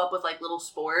pop up with like little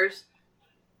spores.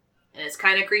 And it's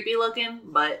kind of creepy looking,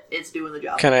 but it's doing the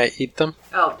job. Can I eat them?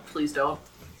 Oh, please don't.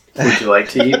 Would you like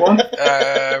to eat one?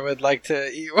 I would like to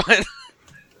eat one.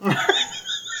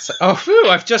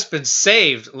 I've just been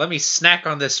saved. Let me snack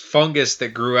on this fungus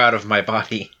that grew out of my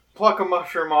body. Pluck a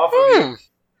mushroom off of you,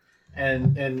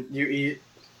 and you eat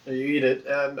it,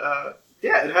 and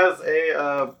it has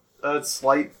a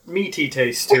slight meaty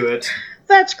taste to it.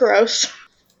 That's gross.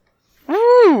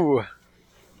 Ooh!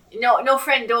 No,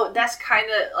 friend, don't. That's kind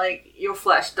of like your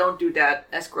flesh. Don't do that.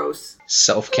 That's gross.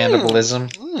 Self-cannibalism.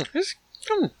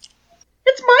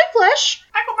 It's my flesh.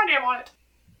 I put my name on it.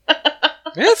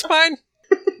 It's fine.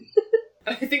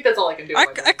 I think that's all I can do.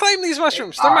 I claim these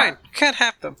mushrooms. They're mine. You can't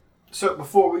have them. So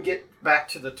before we get back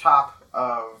to the top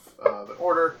of the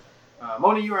order,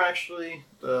 Moni, you are actually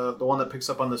the one that picks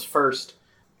up on this first.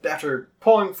 After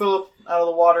pulling Philip out of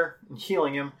the water and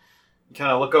healing him, you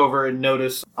kind of look over and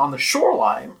notice on the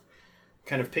shoreline,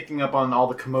 kind of picking up on all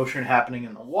the commotion happening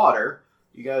in the water,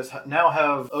 you guys now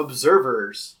have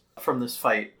observers from this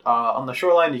fight. On the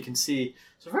shoreline, you can see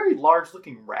some very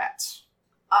large-looking rats,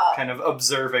 kind of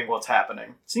observing what's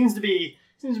happening. Seems to be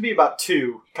about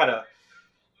 2, kind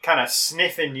of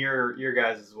sniffing your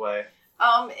guys' way.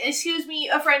 Excuse me,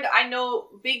 a friend. I know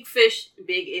big fish,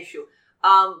 big issue.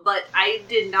 But I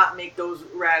did not make those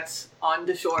rats on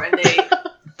the shore, and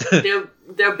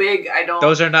they're big. I don't.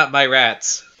 Those are not my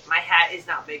rats. My hat is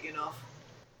not big enough.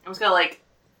 I'm just gonna like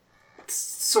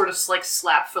sort of like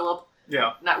slap Philip.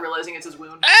 Yeah. Not realizing it's his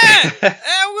wound.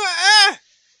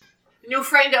 New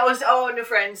friend. New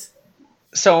friends.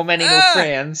 So many new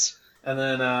friends. And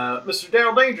then Mr.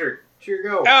 Daryl Danger, it's your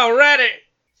go. Alrighty.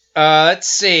 Let's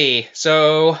see.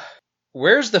 So,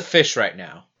 where's the fish right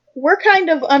now? We're kind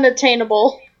of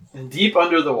unattainable. And deep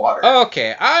under the water.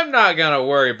 Okay, I'm not gonna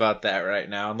worry about that right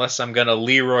now, unless I'm gonna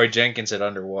Leroy Jenkins it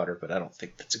underwater, but I don't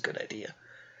think that's a good idea.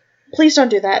 Please don't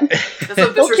do that. That's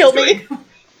what They'll Viscers kill is doing. me.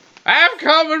 I'm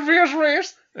coming,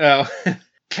 Viscers! Oh.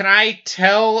 Can I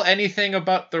tell anything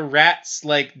about the rats?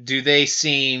 Like, do they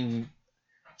seem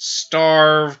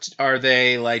starved? Are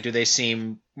they, like, do they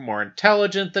seem more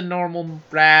intelligent than normal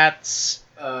rats?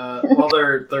 Well,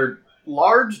 they're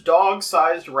large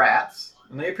dog-sized rats,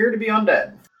 and they appear to be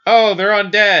undead. Oh, they're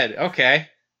undead. Okay.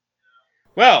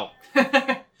 Well,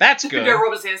 that's good. Gonna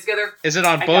rub his hands together. Is it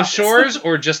on I both got this. shores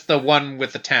or just the one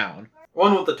with the town?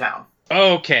 One with the town.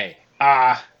 Okay.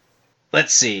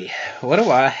 Let's see. What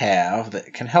do I have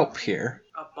that can help here?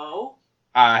 A bow?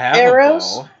 I have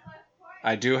Arrows? a bow.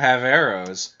 I do have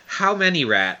arrows. How many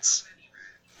rats?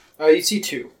 You see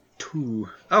 2. 2.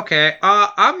 Okay.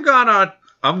 I'm gonna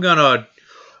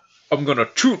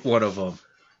shoot one of them.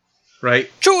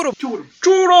 Right? Shoot him!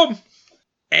 Shoot him!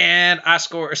 And I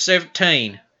score a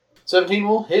 17. 17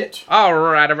 will hit.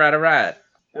 Alright.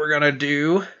 We're gonna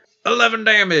do 11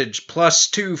 damage plus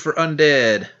 2 for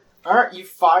undead. Alright, you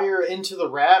fire into the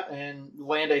rat and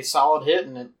land a solid hit,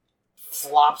 and it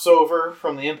flops over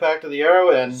from the impact of the arrow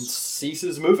and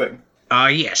ceases moving.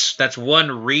 Yes, that's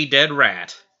one re-dead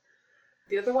rat.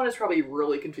 The other one is probably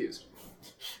really confused.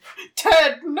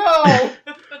 Ted, no!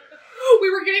 We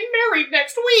were getting married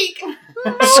next week!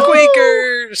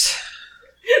 Squeakers!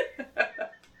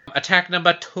 Attack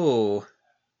number 2.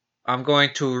 I'm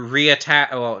going to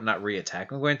re-attack... Well, not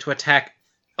re-attack. I'm going to attack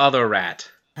other rat.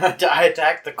 I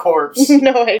attacked the corpse.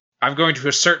 No, I'm going to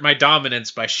assert my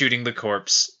dominance by shooting the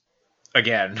corpse.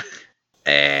 Again.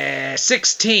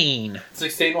 16.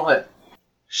 16 will hit.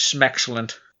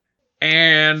 Schmexcellent.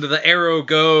 And the arrow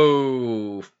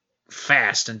go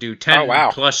fast and do 10 Oh,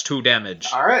 wow. plus 2 damage.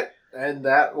 Alright, and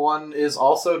that one is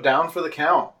also down for the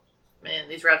count. Man,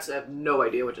 these rats have no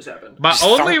idea what just happened. My Just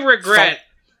only thump, regret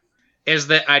is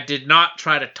that I did not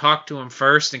try to talk to him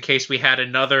first in case we had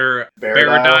another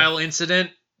Baradile incident,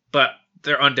 but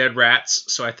they're undead rats,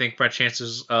 so I think my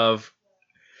chances of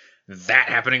that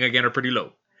happening again are pretty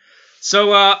low.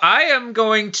 So I am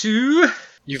going to...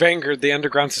 You've angered the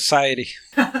underground society.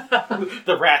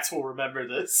 The rats will remember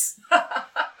this.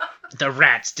 The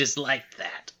rats dislike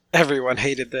that. Everyone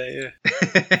hated that,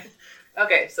 yeah.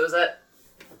 Okay, so is that...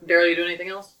 Daryl, you do anything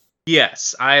else?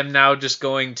 Yes, I am now just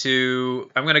going to...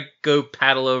 I'm going to go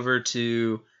paddle over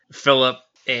to Philip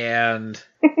and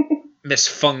Miss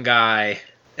Fungi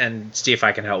and see if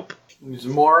I can help. He's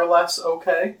more or less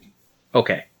okay.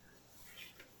 Okay.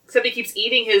 Except he keeps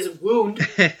eating his wound.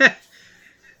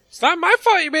 It's not my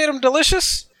fault you made them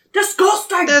delicious.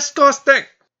 Disgusting! Disgusting!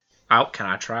 Oh, can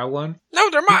I try one? No,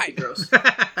 they're mine. Gross.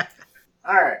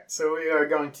 Alright, so we are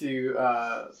going to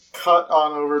cut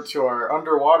on over to our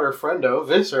underwater friendo,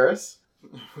 Viserys.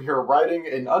 We are riding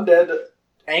an undead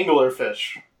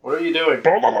anglerfish. What are you doing?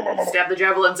 Stab the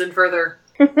javelins in further.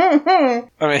 I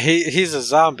mean, he's a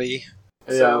zombie.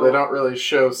 Yeah, they don't really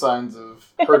show signs of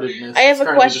hurtedness. I have It's a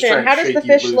currently just question. trying to How does shake the you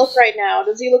fish loose. look right now?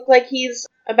 Does he look like he's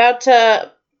about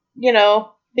to,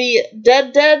 be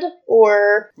dead,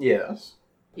 or... Yes.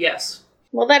 Yes.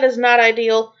 Well, that is not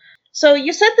ideal. So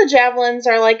you said the javelins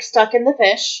are, stuck in the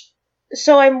fish.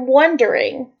 So I'm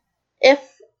wondering if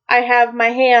I have my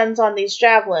hands on these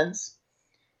javelins,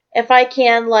 if I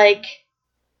can,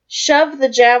 shove the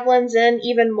javelins in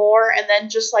even more and then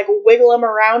just, wiggle them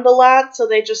around a lot so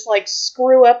they just,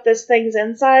 screw up this thing's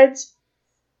insides.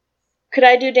 Could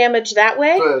I do damage that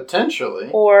way? Potentially.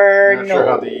 Or I'm not no? sure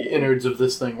how the innards of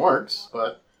this thing works,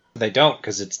 but... They don't,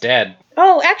 because it's dead.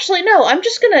 Oh, actually, no. I'm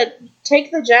just gonna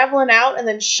take the javelin out and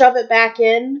then shove it back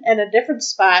in a different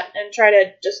spot and try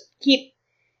to just keep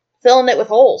filling it with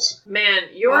holes. Man,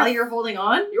 While you're holding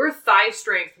on? your thigh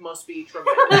strength must be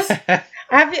tremendous.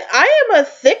 I am a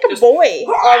thick Just- boy,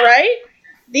 alright?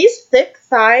 These thick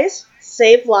thighs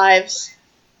save lives.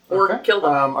 Or kill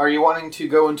them. Are you wanting to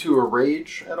go into a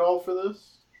rage at all for this?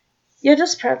 Yeah,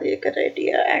 that's probably a good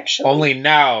idea, actually. Only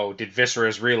now did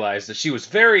Viserys realize that she was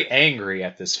very angry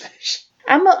at this fish.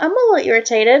 I'm a little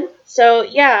irritated. So,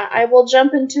 yeah, I will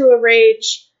jump into a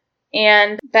rage,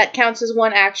 and that counts as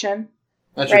one action.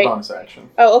 That's Right. your bonus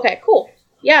action. Oh, okay, cool.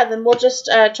 Yeah, then we'll just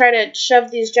try to shove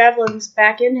these javelins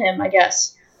back in him, I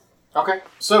guess. Okay.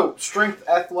 So, strength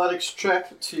athletics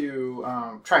check to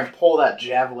try and pull that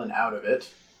javelin out of it.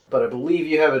 But I believe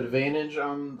you have advantage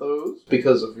on those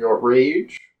because of your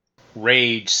rage.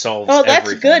 Rage solves Oh, that's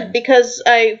everything. good, because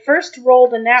I first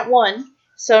rolled a nat 1,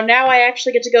 so now I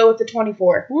actually get to go with the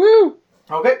 24. Woo!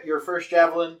 Okay, your first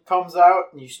javelin comes out,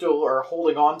 and you still are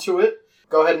holding on to it.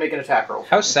 Go ahead and make an attack roll.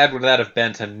 How sad would that have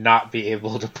been to not be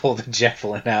able to pull the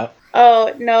javelin out?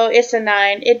 Oh, no, it's a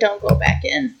 9. It don't go back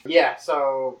in. Yeah,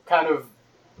 so kind of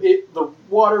the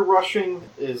water rushing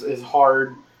is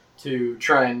hard to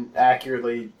try and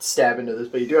accurately stab into this,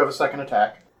 but you do have a second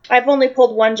attack. I've only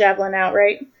pulled one javelin out,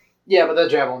 right? Yeah, but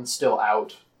that javelin's still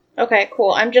out. Okay,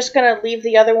 cool. I'm just gonna leave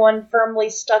the other one firmly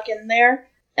stuck in there,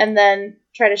 and then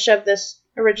try to shove this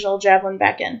original javelin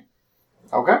back in.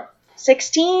 Okay.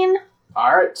 16.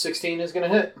 Alright, 16 is gonna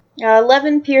hit.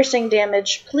 11 piercing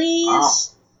damage,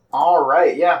 please.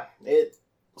 Alright, yeah. It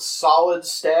solid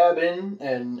stab in,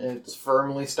 and it's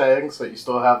firmly staying, so you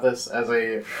still have this as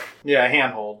a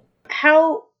handhold.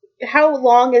 How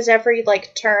long is every,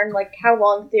 turn? How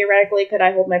long, theoretically, could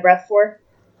I hold my breath for?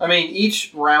 I mean,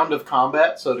 each round of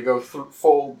combat, so to go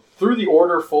through the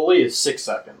order fully is 6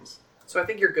 seconds. So I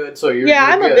think you're good. So you're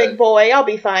I'm good. a big boy. I'll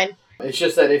be fine. It's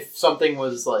just that if something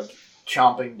was,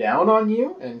 chomping down on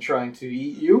you and trying to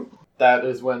eat you, that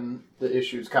is when the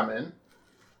issues come in.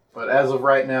 But as of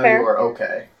right now, Fair. you are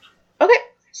okay. Okay,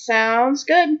 sounds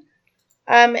good.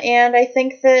 And I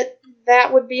think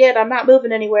that would be it. I'm not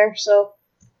moving anywhere, so...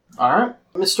 Alright.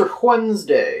 Mr.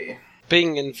 Wednesday.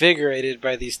 Being invigorated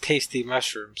by these tasty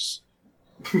mushrooms.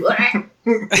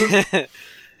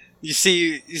 You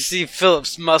see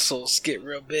Philip's muscles get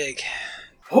real big.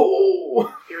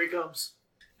 Oh! Here he comes.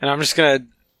 And I'm just gonna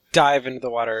dive into the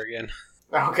water again.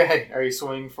 Okay, are you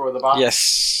swinging for the box?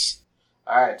 Yes.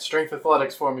 Alright, strength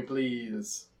athletics for me,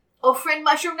 please. Oh, friend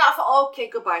mushroom, not for... Okay,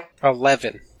 goodbye.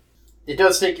 11. It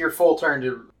does take your full turn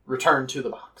to return to the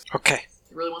box. Okay.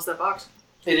 He really wants that box.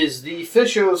 It is the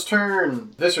Fisho's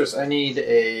turn. Viserys, I need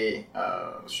a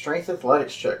strength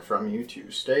athletics check from you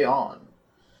to stay on.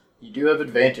 You do have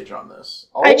advantage on this.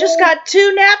 Oh, I just got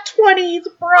 2 nat 20s,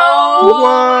 bro! Oh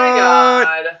my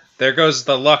god. There goes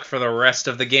the luck for the rest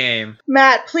of the game.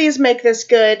 Matt, please make this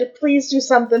good. Please do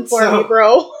something for So- me,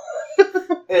 bro.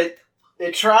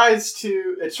 It tries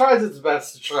its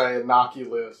best to try and knock you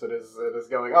loose. It is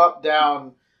going up,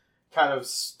 down, kind of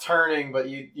turning, but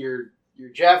your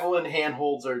javelin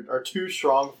handholds are too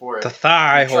strong for it. The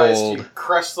thigh It tries hold. to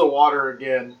crest the water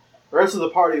again. The rest of the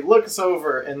party looks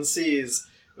over and sees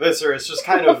Viserys just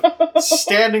kind of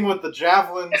standing with the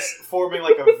javelins forming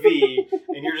like a V,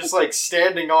 and you're just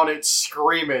standing on it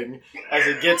screaming as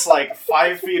it gets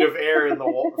 5 feet of air in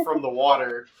from the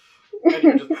water. And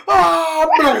you're just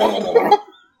I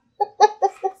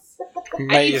need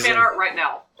Amazing. fan art right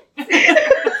now. Give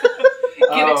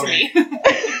it to me.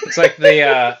 It's like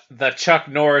the Chuck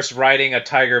Norris riding a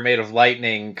tiger made of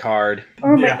lightning card.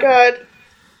 Oh my Yeah. god.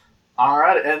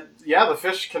 Alright, and the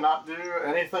fish cannot do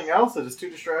anything else. It is too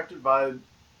distracted by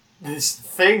this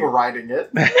thing riding it.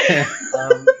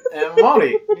 And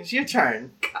Moni, it's your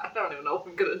turn. God, I don't even know what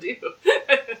I'm gonna do.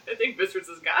 I think Viserys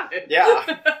has got it.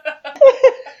 Yeah.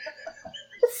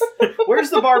 Where's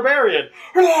the barbarian?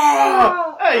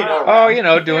 Hey,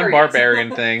 Doing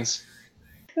barbarian things.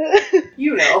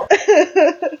 You know.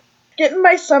 Getting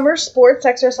my summer sports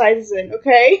exercises in,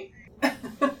 okay?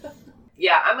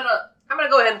 Yeah, I'm gonna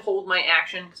go ahead and hold my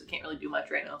action because I can't really do much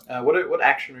right now. What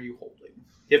action are you holding?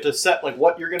 You have to set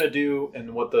what you're gonna do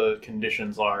and what the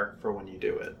conditions are for when you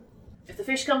do it. If the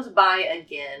fish comes by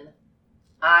again,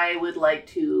 I would like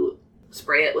to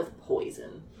spray it with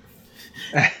poison.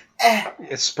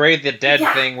 Spray the dead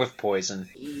Yeah. thing with poison.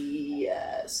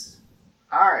 Yes.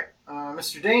 Alright,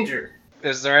 Mr. Danger.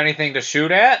 Is there anything to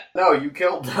shoot at? No, you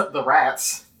killed the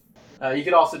rats. You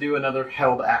could also do another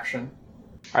held action.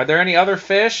 Are there any other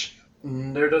fish?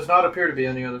 There does not appear to be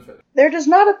any other fish. There does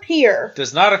not appear.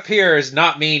 Does not appear does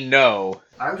not mean no.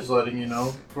 I'm just letting you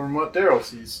know from what Daryl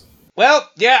sees. Well,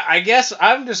 yeah, I guess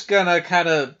I'm just gonna kind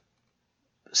of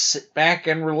sit back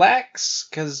and relax,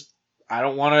 because I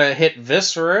don't want to hit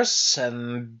Viserys,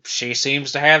 and she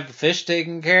seems to have the fish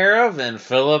taken care of, and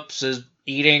Phillips is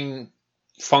eating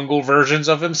fungal versions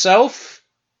of himself.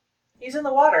 He's in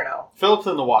the water now. Philip's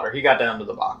in the water. He got down to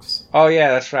the box. Oh, yeah,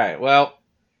 that's right. Well,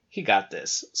 he got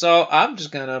this. So I'm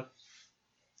just gonna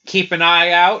keep an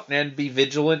eye out and be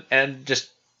vigilant and just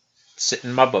sit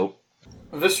in my boat.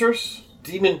 Viserys,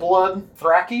 Demon Blood,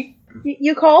 Thraki,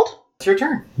 You called? it's your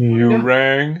turn. You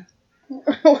rang?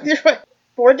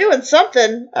 We're doing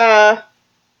something.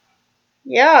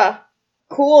 Yeah.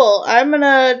 Cool. I'm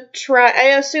gonna try.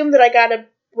 I assume that I got a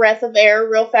breath of air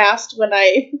real fast when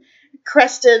I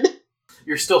crested.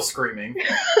 You're still screaming.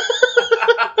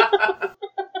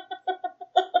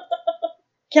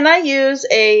 Can I use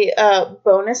a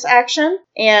bonus action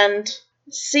and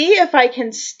see if I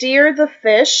can steer the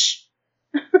fish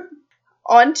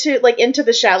into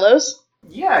the shallows?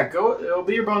 Yeah, it'll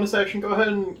be your bonus action. Go ahead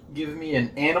and give me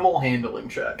an animal handling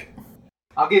check.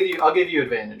 I'll give you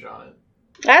advantage on it.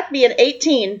 That'd be an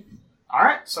 18.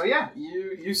 Alright, so yeah,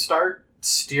 you start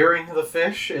steering the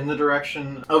fish in the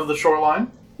direction of the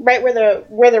shoreline. Right where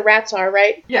the rats are,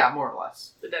 right? Yeah, more or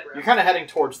less. The dead You're rat. kind of heading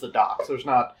towards the docks.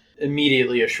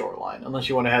 immediately a shoreline, unless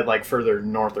you want to head like further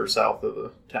north or south of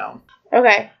the town.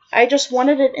 Okay. I just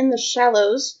wanted it in the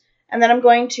shallows, and then I'm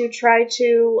going to try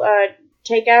to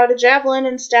take out a javelin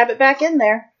and stab it back in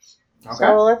there. Okay.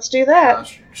 So let's do that.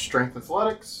 Strength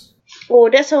athletics. Oh,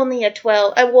 that's only a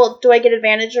 12. Well, do I get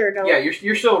advantage or no? Yeah,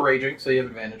 you're still raging, so you have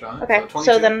advantage on it. Okay, So 22.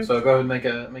 so then- So go ahead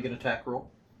and make an attack roll.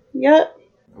 Yep.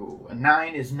 Ooh, a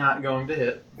 9 is not going to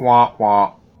hit. Wah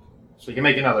wah. So you can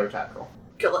make another attack roll.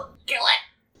 Kill it. Kill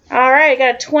it. Alright, I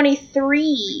got a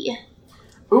 23.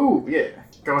 Ooh, yeah.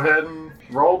 Go ahead and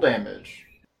roll damage.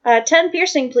 10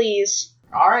 piercing, please.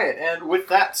 Alright, and with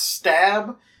that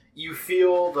stab, you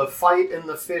feel the fight in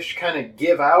the fish kind of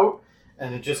give out,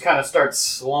 and it just kind of starts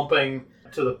slumping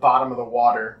to the bottom of the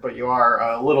water, but you are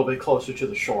a little bit closer to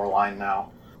the shoreline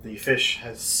now. The fish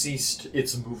has ceased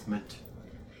its movement.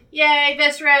 Yay,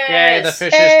 Viscerus! Yay, the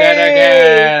fish Hey! is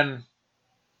dead again!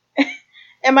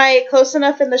 Am I close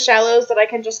enough in the shallows that I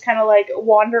can just kind of like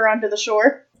wander onto the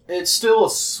shore? It's still a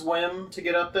swim to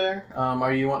get up there.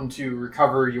 Are you wanting to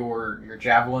recover your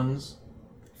javelins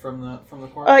from the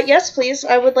corpse? Yes, please.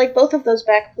 I would like both of those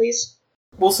back, please.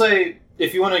 We'll say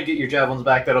if you want to get your javelins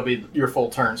back, that'll be your full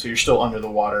turn, so you're still under the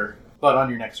water. But on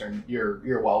your next turn,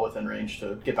 you're well within range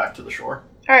to get back to the shore.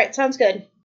 Alright, sounds good.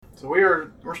 So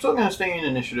we're still going to stay in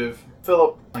initiative.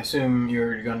 Philip, I assume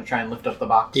you're going to try and lift up the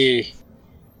box. Yeah.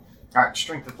 All right,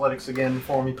 strength athletics again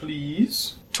for me,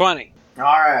 please. 20. All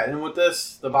right, and with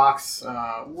this, the box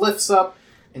lifts up,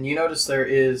 and you notice there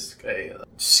is a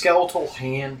skeletal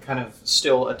hand kind of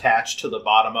still attached to the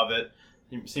bottom of it.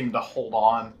 You seem to hold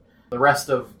on. The rest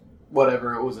of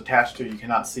whatever it was attached to, you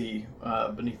cannot see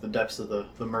beneath the depths of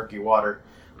the murky water.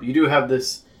 But you do have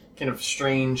this kind of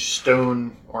strange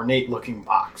stone, ornate-looking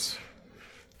box.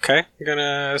 Okay, I'm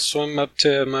gonna swim up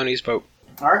to Moni's boat.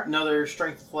 All right, another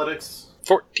strength athletics.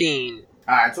 14.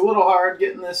 Alright, it's a little hard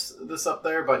getting this up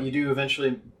there, but you do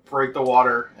eventually break the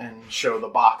water and show the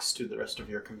box to the rest of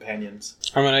your companions.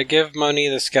 I'm gonna give Moni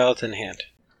the skeleton hand.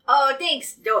 Oh,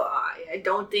 thanks. No, I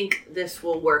don't think this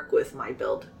will work with my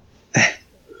build.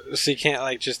 So you can't,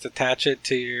 like, just attach it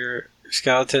to your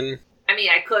skeleton? I mean,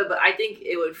 I could, but I think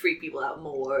it would freak people out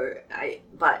more.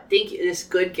 But think this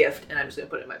good gift, and I'm just gonna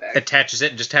put it in my bag. Attaches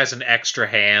it and just has an extra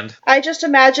hand. I just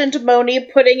imagined Moni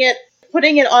putting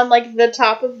it on like the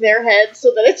top of their head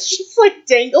so that it's just like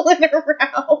dangling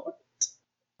around.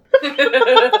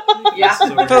 Yeah. This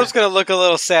is over Philip's gonna look a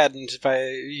little saddened by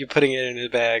you putting it in his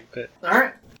bag, but...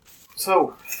 Alright,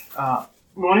 so,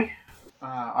 Moni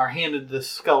are handed this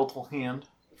skeletal hand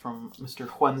from Mr.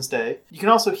 Wednesday. You can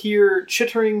also hear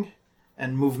chittering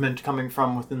and movement coming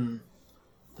from within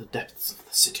the depths of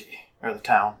the city, or the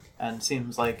town, and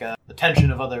seems like the attention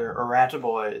of other errata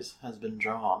boys has been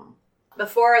drawn.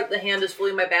 Before the hand is fully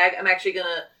in my bag, I'm actually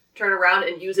gonna turn around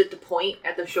and use it to point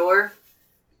at the shore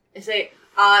and say,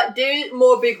 there's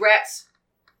more big rats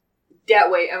that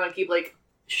way. I'm gonna keep, like,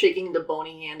 shaking the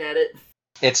bony hand at it.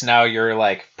 It's now your,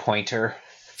 like, pointer.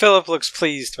 Philip looks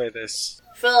pleased by this.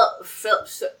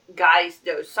 Guys,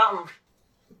 there's something.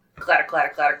 Clatter,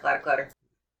 clatter, clatter, clatter, clatter.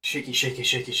 Shaky, shaky,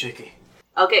 shaky, shaky.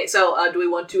 Okay, so, do we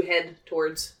want to head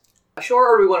towards shore,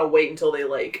 or do we want to wait until they,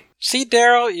 like... See,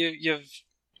 Daryl,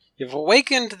 you've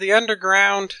awakened the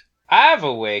underground. I've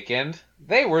awakened.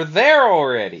 They were there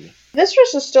already.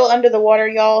 Viscerus is still under the water,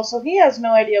 y'all, so he has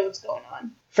no idea what's going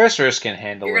on. Viscerus can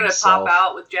handle You're gonna himself. pop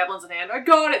out with javelins in hand. I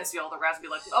got it! And see all the rats be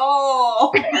like,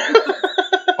 oh!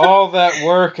 All that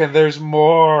work and there's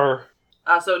more.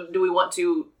 So do we want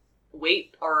to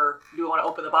wait, or do we want to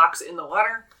open the box in the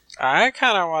water? I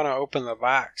kind of want to open the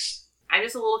box. I'm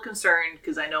just a little concerned,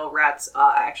 because I know rats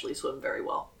actually swim very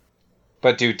well.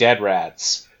 But do dead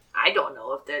rats. I don't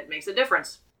know if that makes a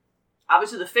difference.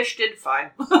 Obviously the fish did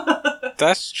fine.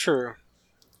 That's true.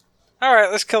 Alright,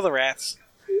 let's kill the rats.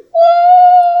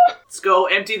 Let's go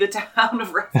empty the town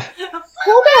of rats.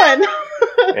 Hold on.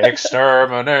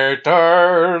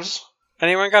 Exterminators.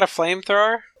 Anyone got a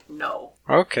flamethrower? No.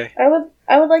 Okay. I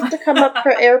would like to come up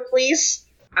for air, please.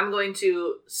 I'm going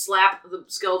to slap the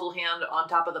skeletal hand on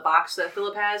top of the box that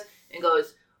Philip has, and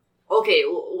goes, okay,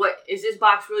 what is this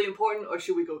box really important, or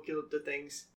should we go kill the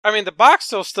things? I mean, the box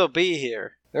will still be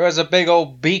here. There was a big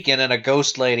old beacon and a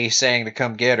ghost lady saying to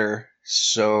come get her.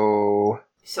 So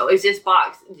is this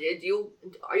box?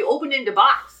 Are you opening the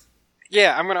box?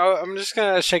 Yeah, I'm just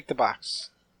gonna shake the box.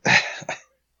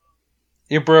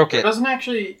 you broke There it. doesn't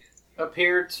actually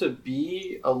appear to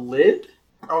be a lid.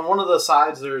 On one of the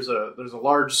sides, there's a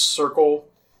large circle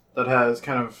that has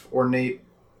kind of ornate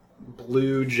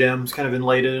blue gems kind of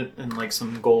inlaid in it and like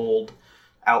some gold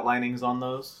outlinings on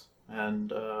those.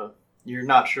 And you're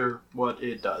not sure what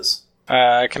it does.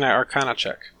 Can I Arcana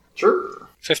check? Sure.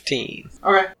 15.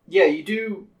 Okay. Yeah, you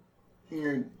do.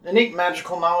 Your innate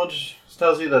magical knowledge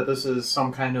tells you that this is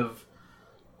some kind of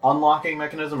unlocking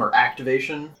mechanism or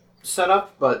activation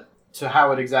setup, but to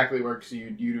how it exactly works, you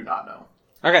do not know.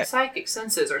 Okay. Psychic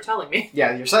senses are telling me.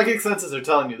 Yeah, your psychic senses are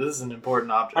telling you this is an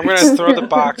important object. I'm going to throw the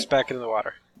box back into the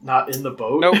water. Not in the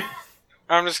boat? Nope.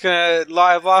 I'm just going to...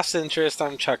 I've lost interest.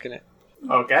 I'm chucking it.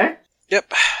 Okay.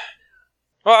 Yep.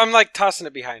 Well, I'm like tossing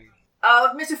it behind me.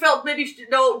 Mr. Felt, maybe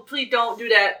no, please don't do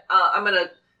that. I'm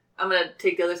gonna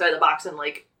take the other side of the box and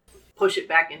like push it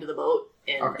back into the boat.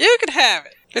 And Okay. You can have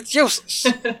it. It's useless.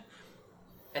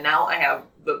 and now I have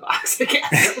the box again.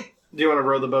 Do you want to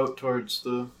row the boat towards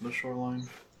the shoreline?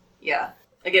 Yeah.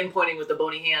 Again, pointing with the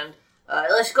bony hand.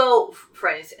 Let's go,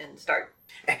 friends, and start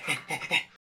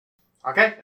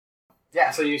Okay.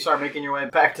 Yeah, so you start making your way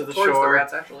back to the towards shore. the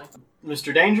rats. Actually,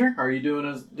 Mr. Danger, are you doing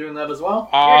that as well?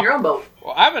 you're in your own boat.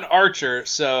 Well, I'm an archer,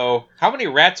 so how many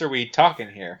rats are we talking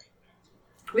here?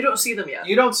 We don't see them yet.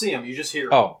 You don't see them, you just hear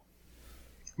them. Oh,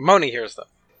 Moni hears them.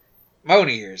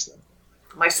 Moni hears them.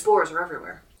 My spores are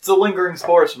everywhere. It's the lingering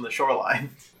spores from the shoreline.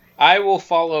 I will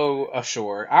follow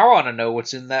ashore. I want to know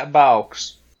what's in that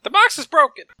box. The box is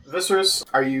broken. Viscerus,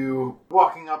 are you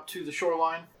walking up to the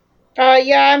shoreline?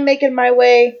 Yeah, I'm making my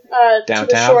way to the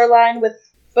Downtown? shoreline with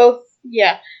both,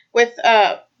 with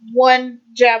one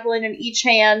javelin in each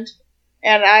hand,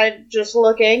 and I just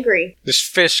look angry. There's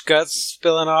fish guts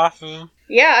spilling off of him.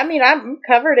 Yeah, I mean, I'm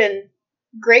covered in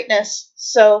greatness,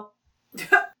 so...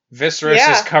 Viscerus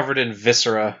Yeah. is covered in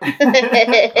viscera.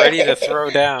 Ready to throw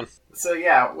down. So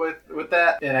yeah, with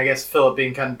that, and I guess Philip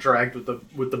being kind of dragged with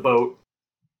the boat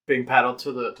being paddled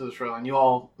to the shoreline, you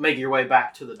all make your way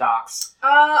back to the docks.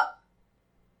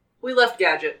 We left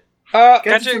Gadget.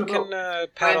 Gadget's in Gadget the boat. can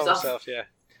paddle himself. himself, yeah.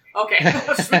 Okay,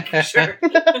 just making sure.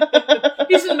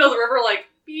 He's in the middle of the river, like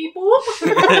beep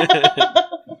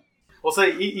boop. Well,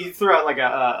 say you threw out like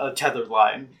a tethered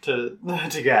line to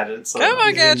Gadget. So Come on,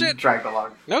 he's being Gadget. dragged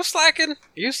along. No slacking.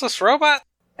 Useless robot.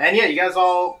 And yeah, you guys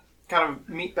all kind of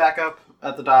meet back up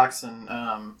at the docks and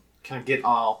kind of get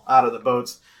all out of the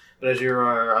boats. But as you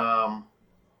are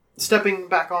stepping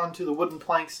back onto the wooden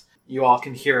planks, you all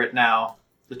can hear it now,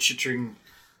 the chittering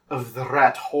of the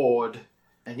rat horde.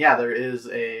 And yeah, there is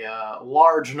a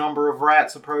large number of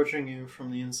rats approaching you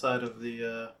from the inside of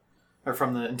or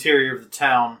from the interior of the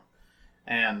town.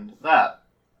 And that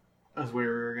is where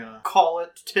we're going to call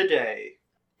it today.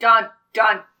 Dun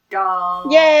dun dun.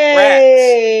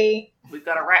 Yay! We've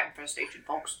got a rat infestation,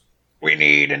 folks. We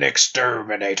need an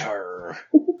exterminator.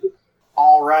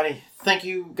 Alrighty, thank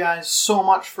you guys so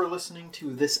much for listening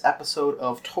to this episode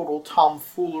of Total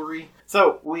Tomfoolery.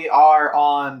 So, we are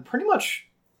on pretty much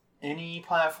any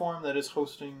platform that is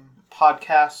hosting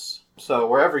podcasts. So,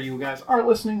 wherever you guys are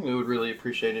listening, we would really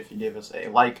appreciate it if you gave us a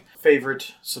like,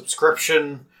 favorite,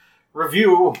 subscription,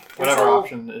 review, whatever So-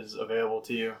 option is available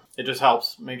to you. It just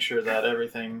helps make sure that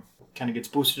everything kind of gets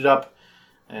boosted up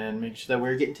and make sure that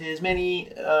we're getting to as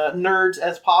many nerds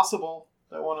as possible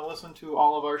that want to listen to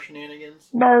all of our shenanigans.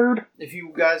 Nerd. If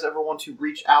you guys ever want to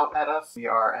reach out at us, we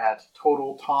are at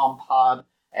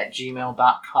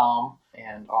totaltompod@gmail.com.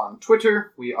 And on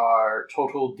Twitter, we are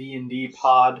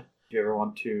TotalDNDPod. If you ever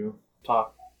want to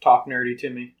talk nerdy to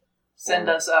me. Send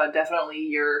us definitely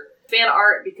your fan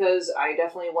art because I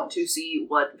definitely want to see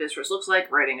what Viscerus looks like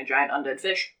riding a giant undead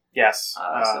fish. Yes.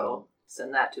 So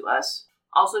send that to us.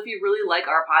 Also, if you really like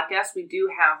our podcast, we do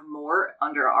have more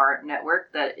under our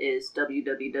network. That is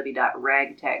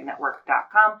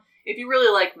www.ragtagnetwork.com. If you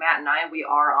really like Matt and I, we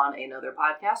are on another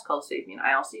podcast called Save Me and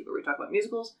I'll See, where we talk about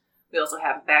musicals. We also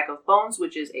have Bag of Bones,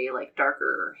 which is a like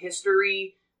darker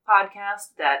history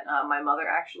podcast that my mother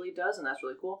actually does, and that's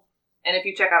really cool. And if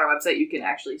you check out our website, you can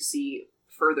actually see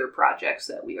further projects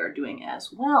that we are doing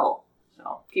as well.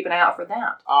 So keep an eye out for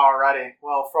that. Alrighty.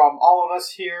 Well, from all of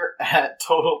us here at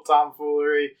Total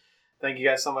Tomfoolery, thank you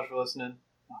guys so much for listening.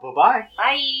 Bye-bye.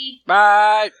 Bye!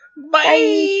 Bye.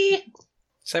 Bye!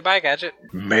 Say bye, Gadget.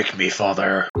 Make me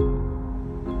father.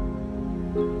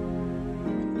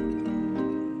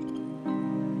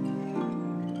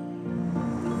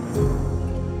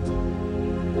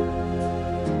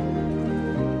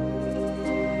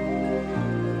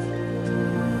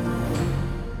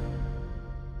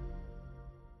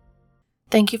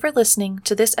 Thank you for listening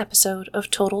to this episode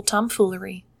of Total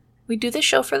Tomfoolery. We do this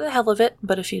show for the hell of it,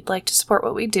 but if you'd like to support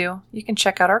what we do, you can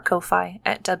check out our Ko-Fi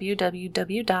at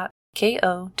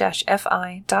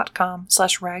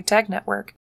www.ko-fi.com/ragtagnetwork.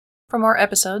 For more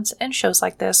episodes and shows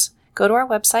like this, go to our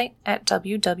website at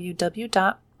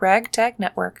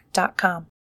www.ragtagnetwork.com.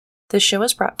 This show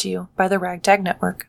is brought to you by the Ragtag Network.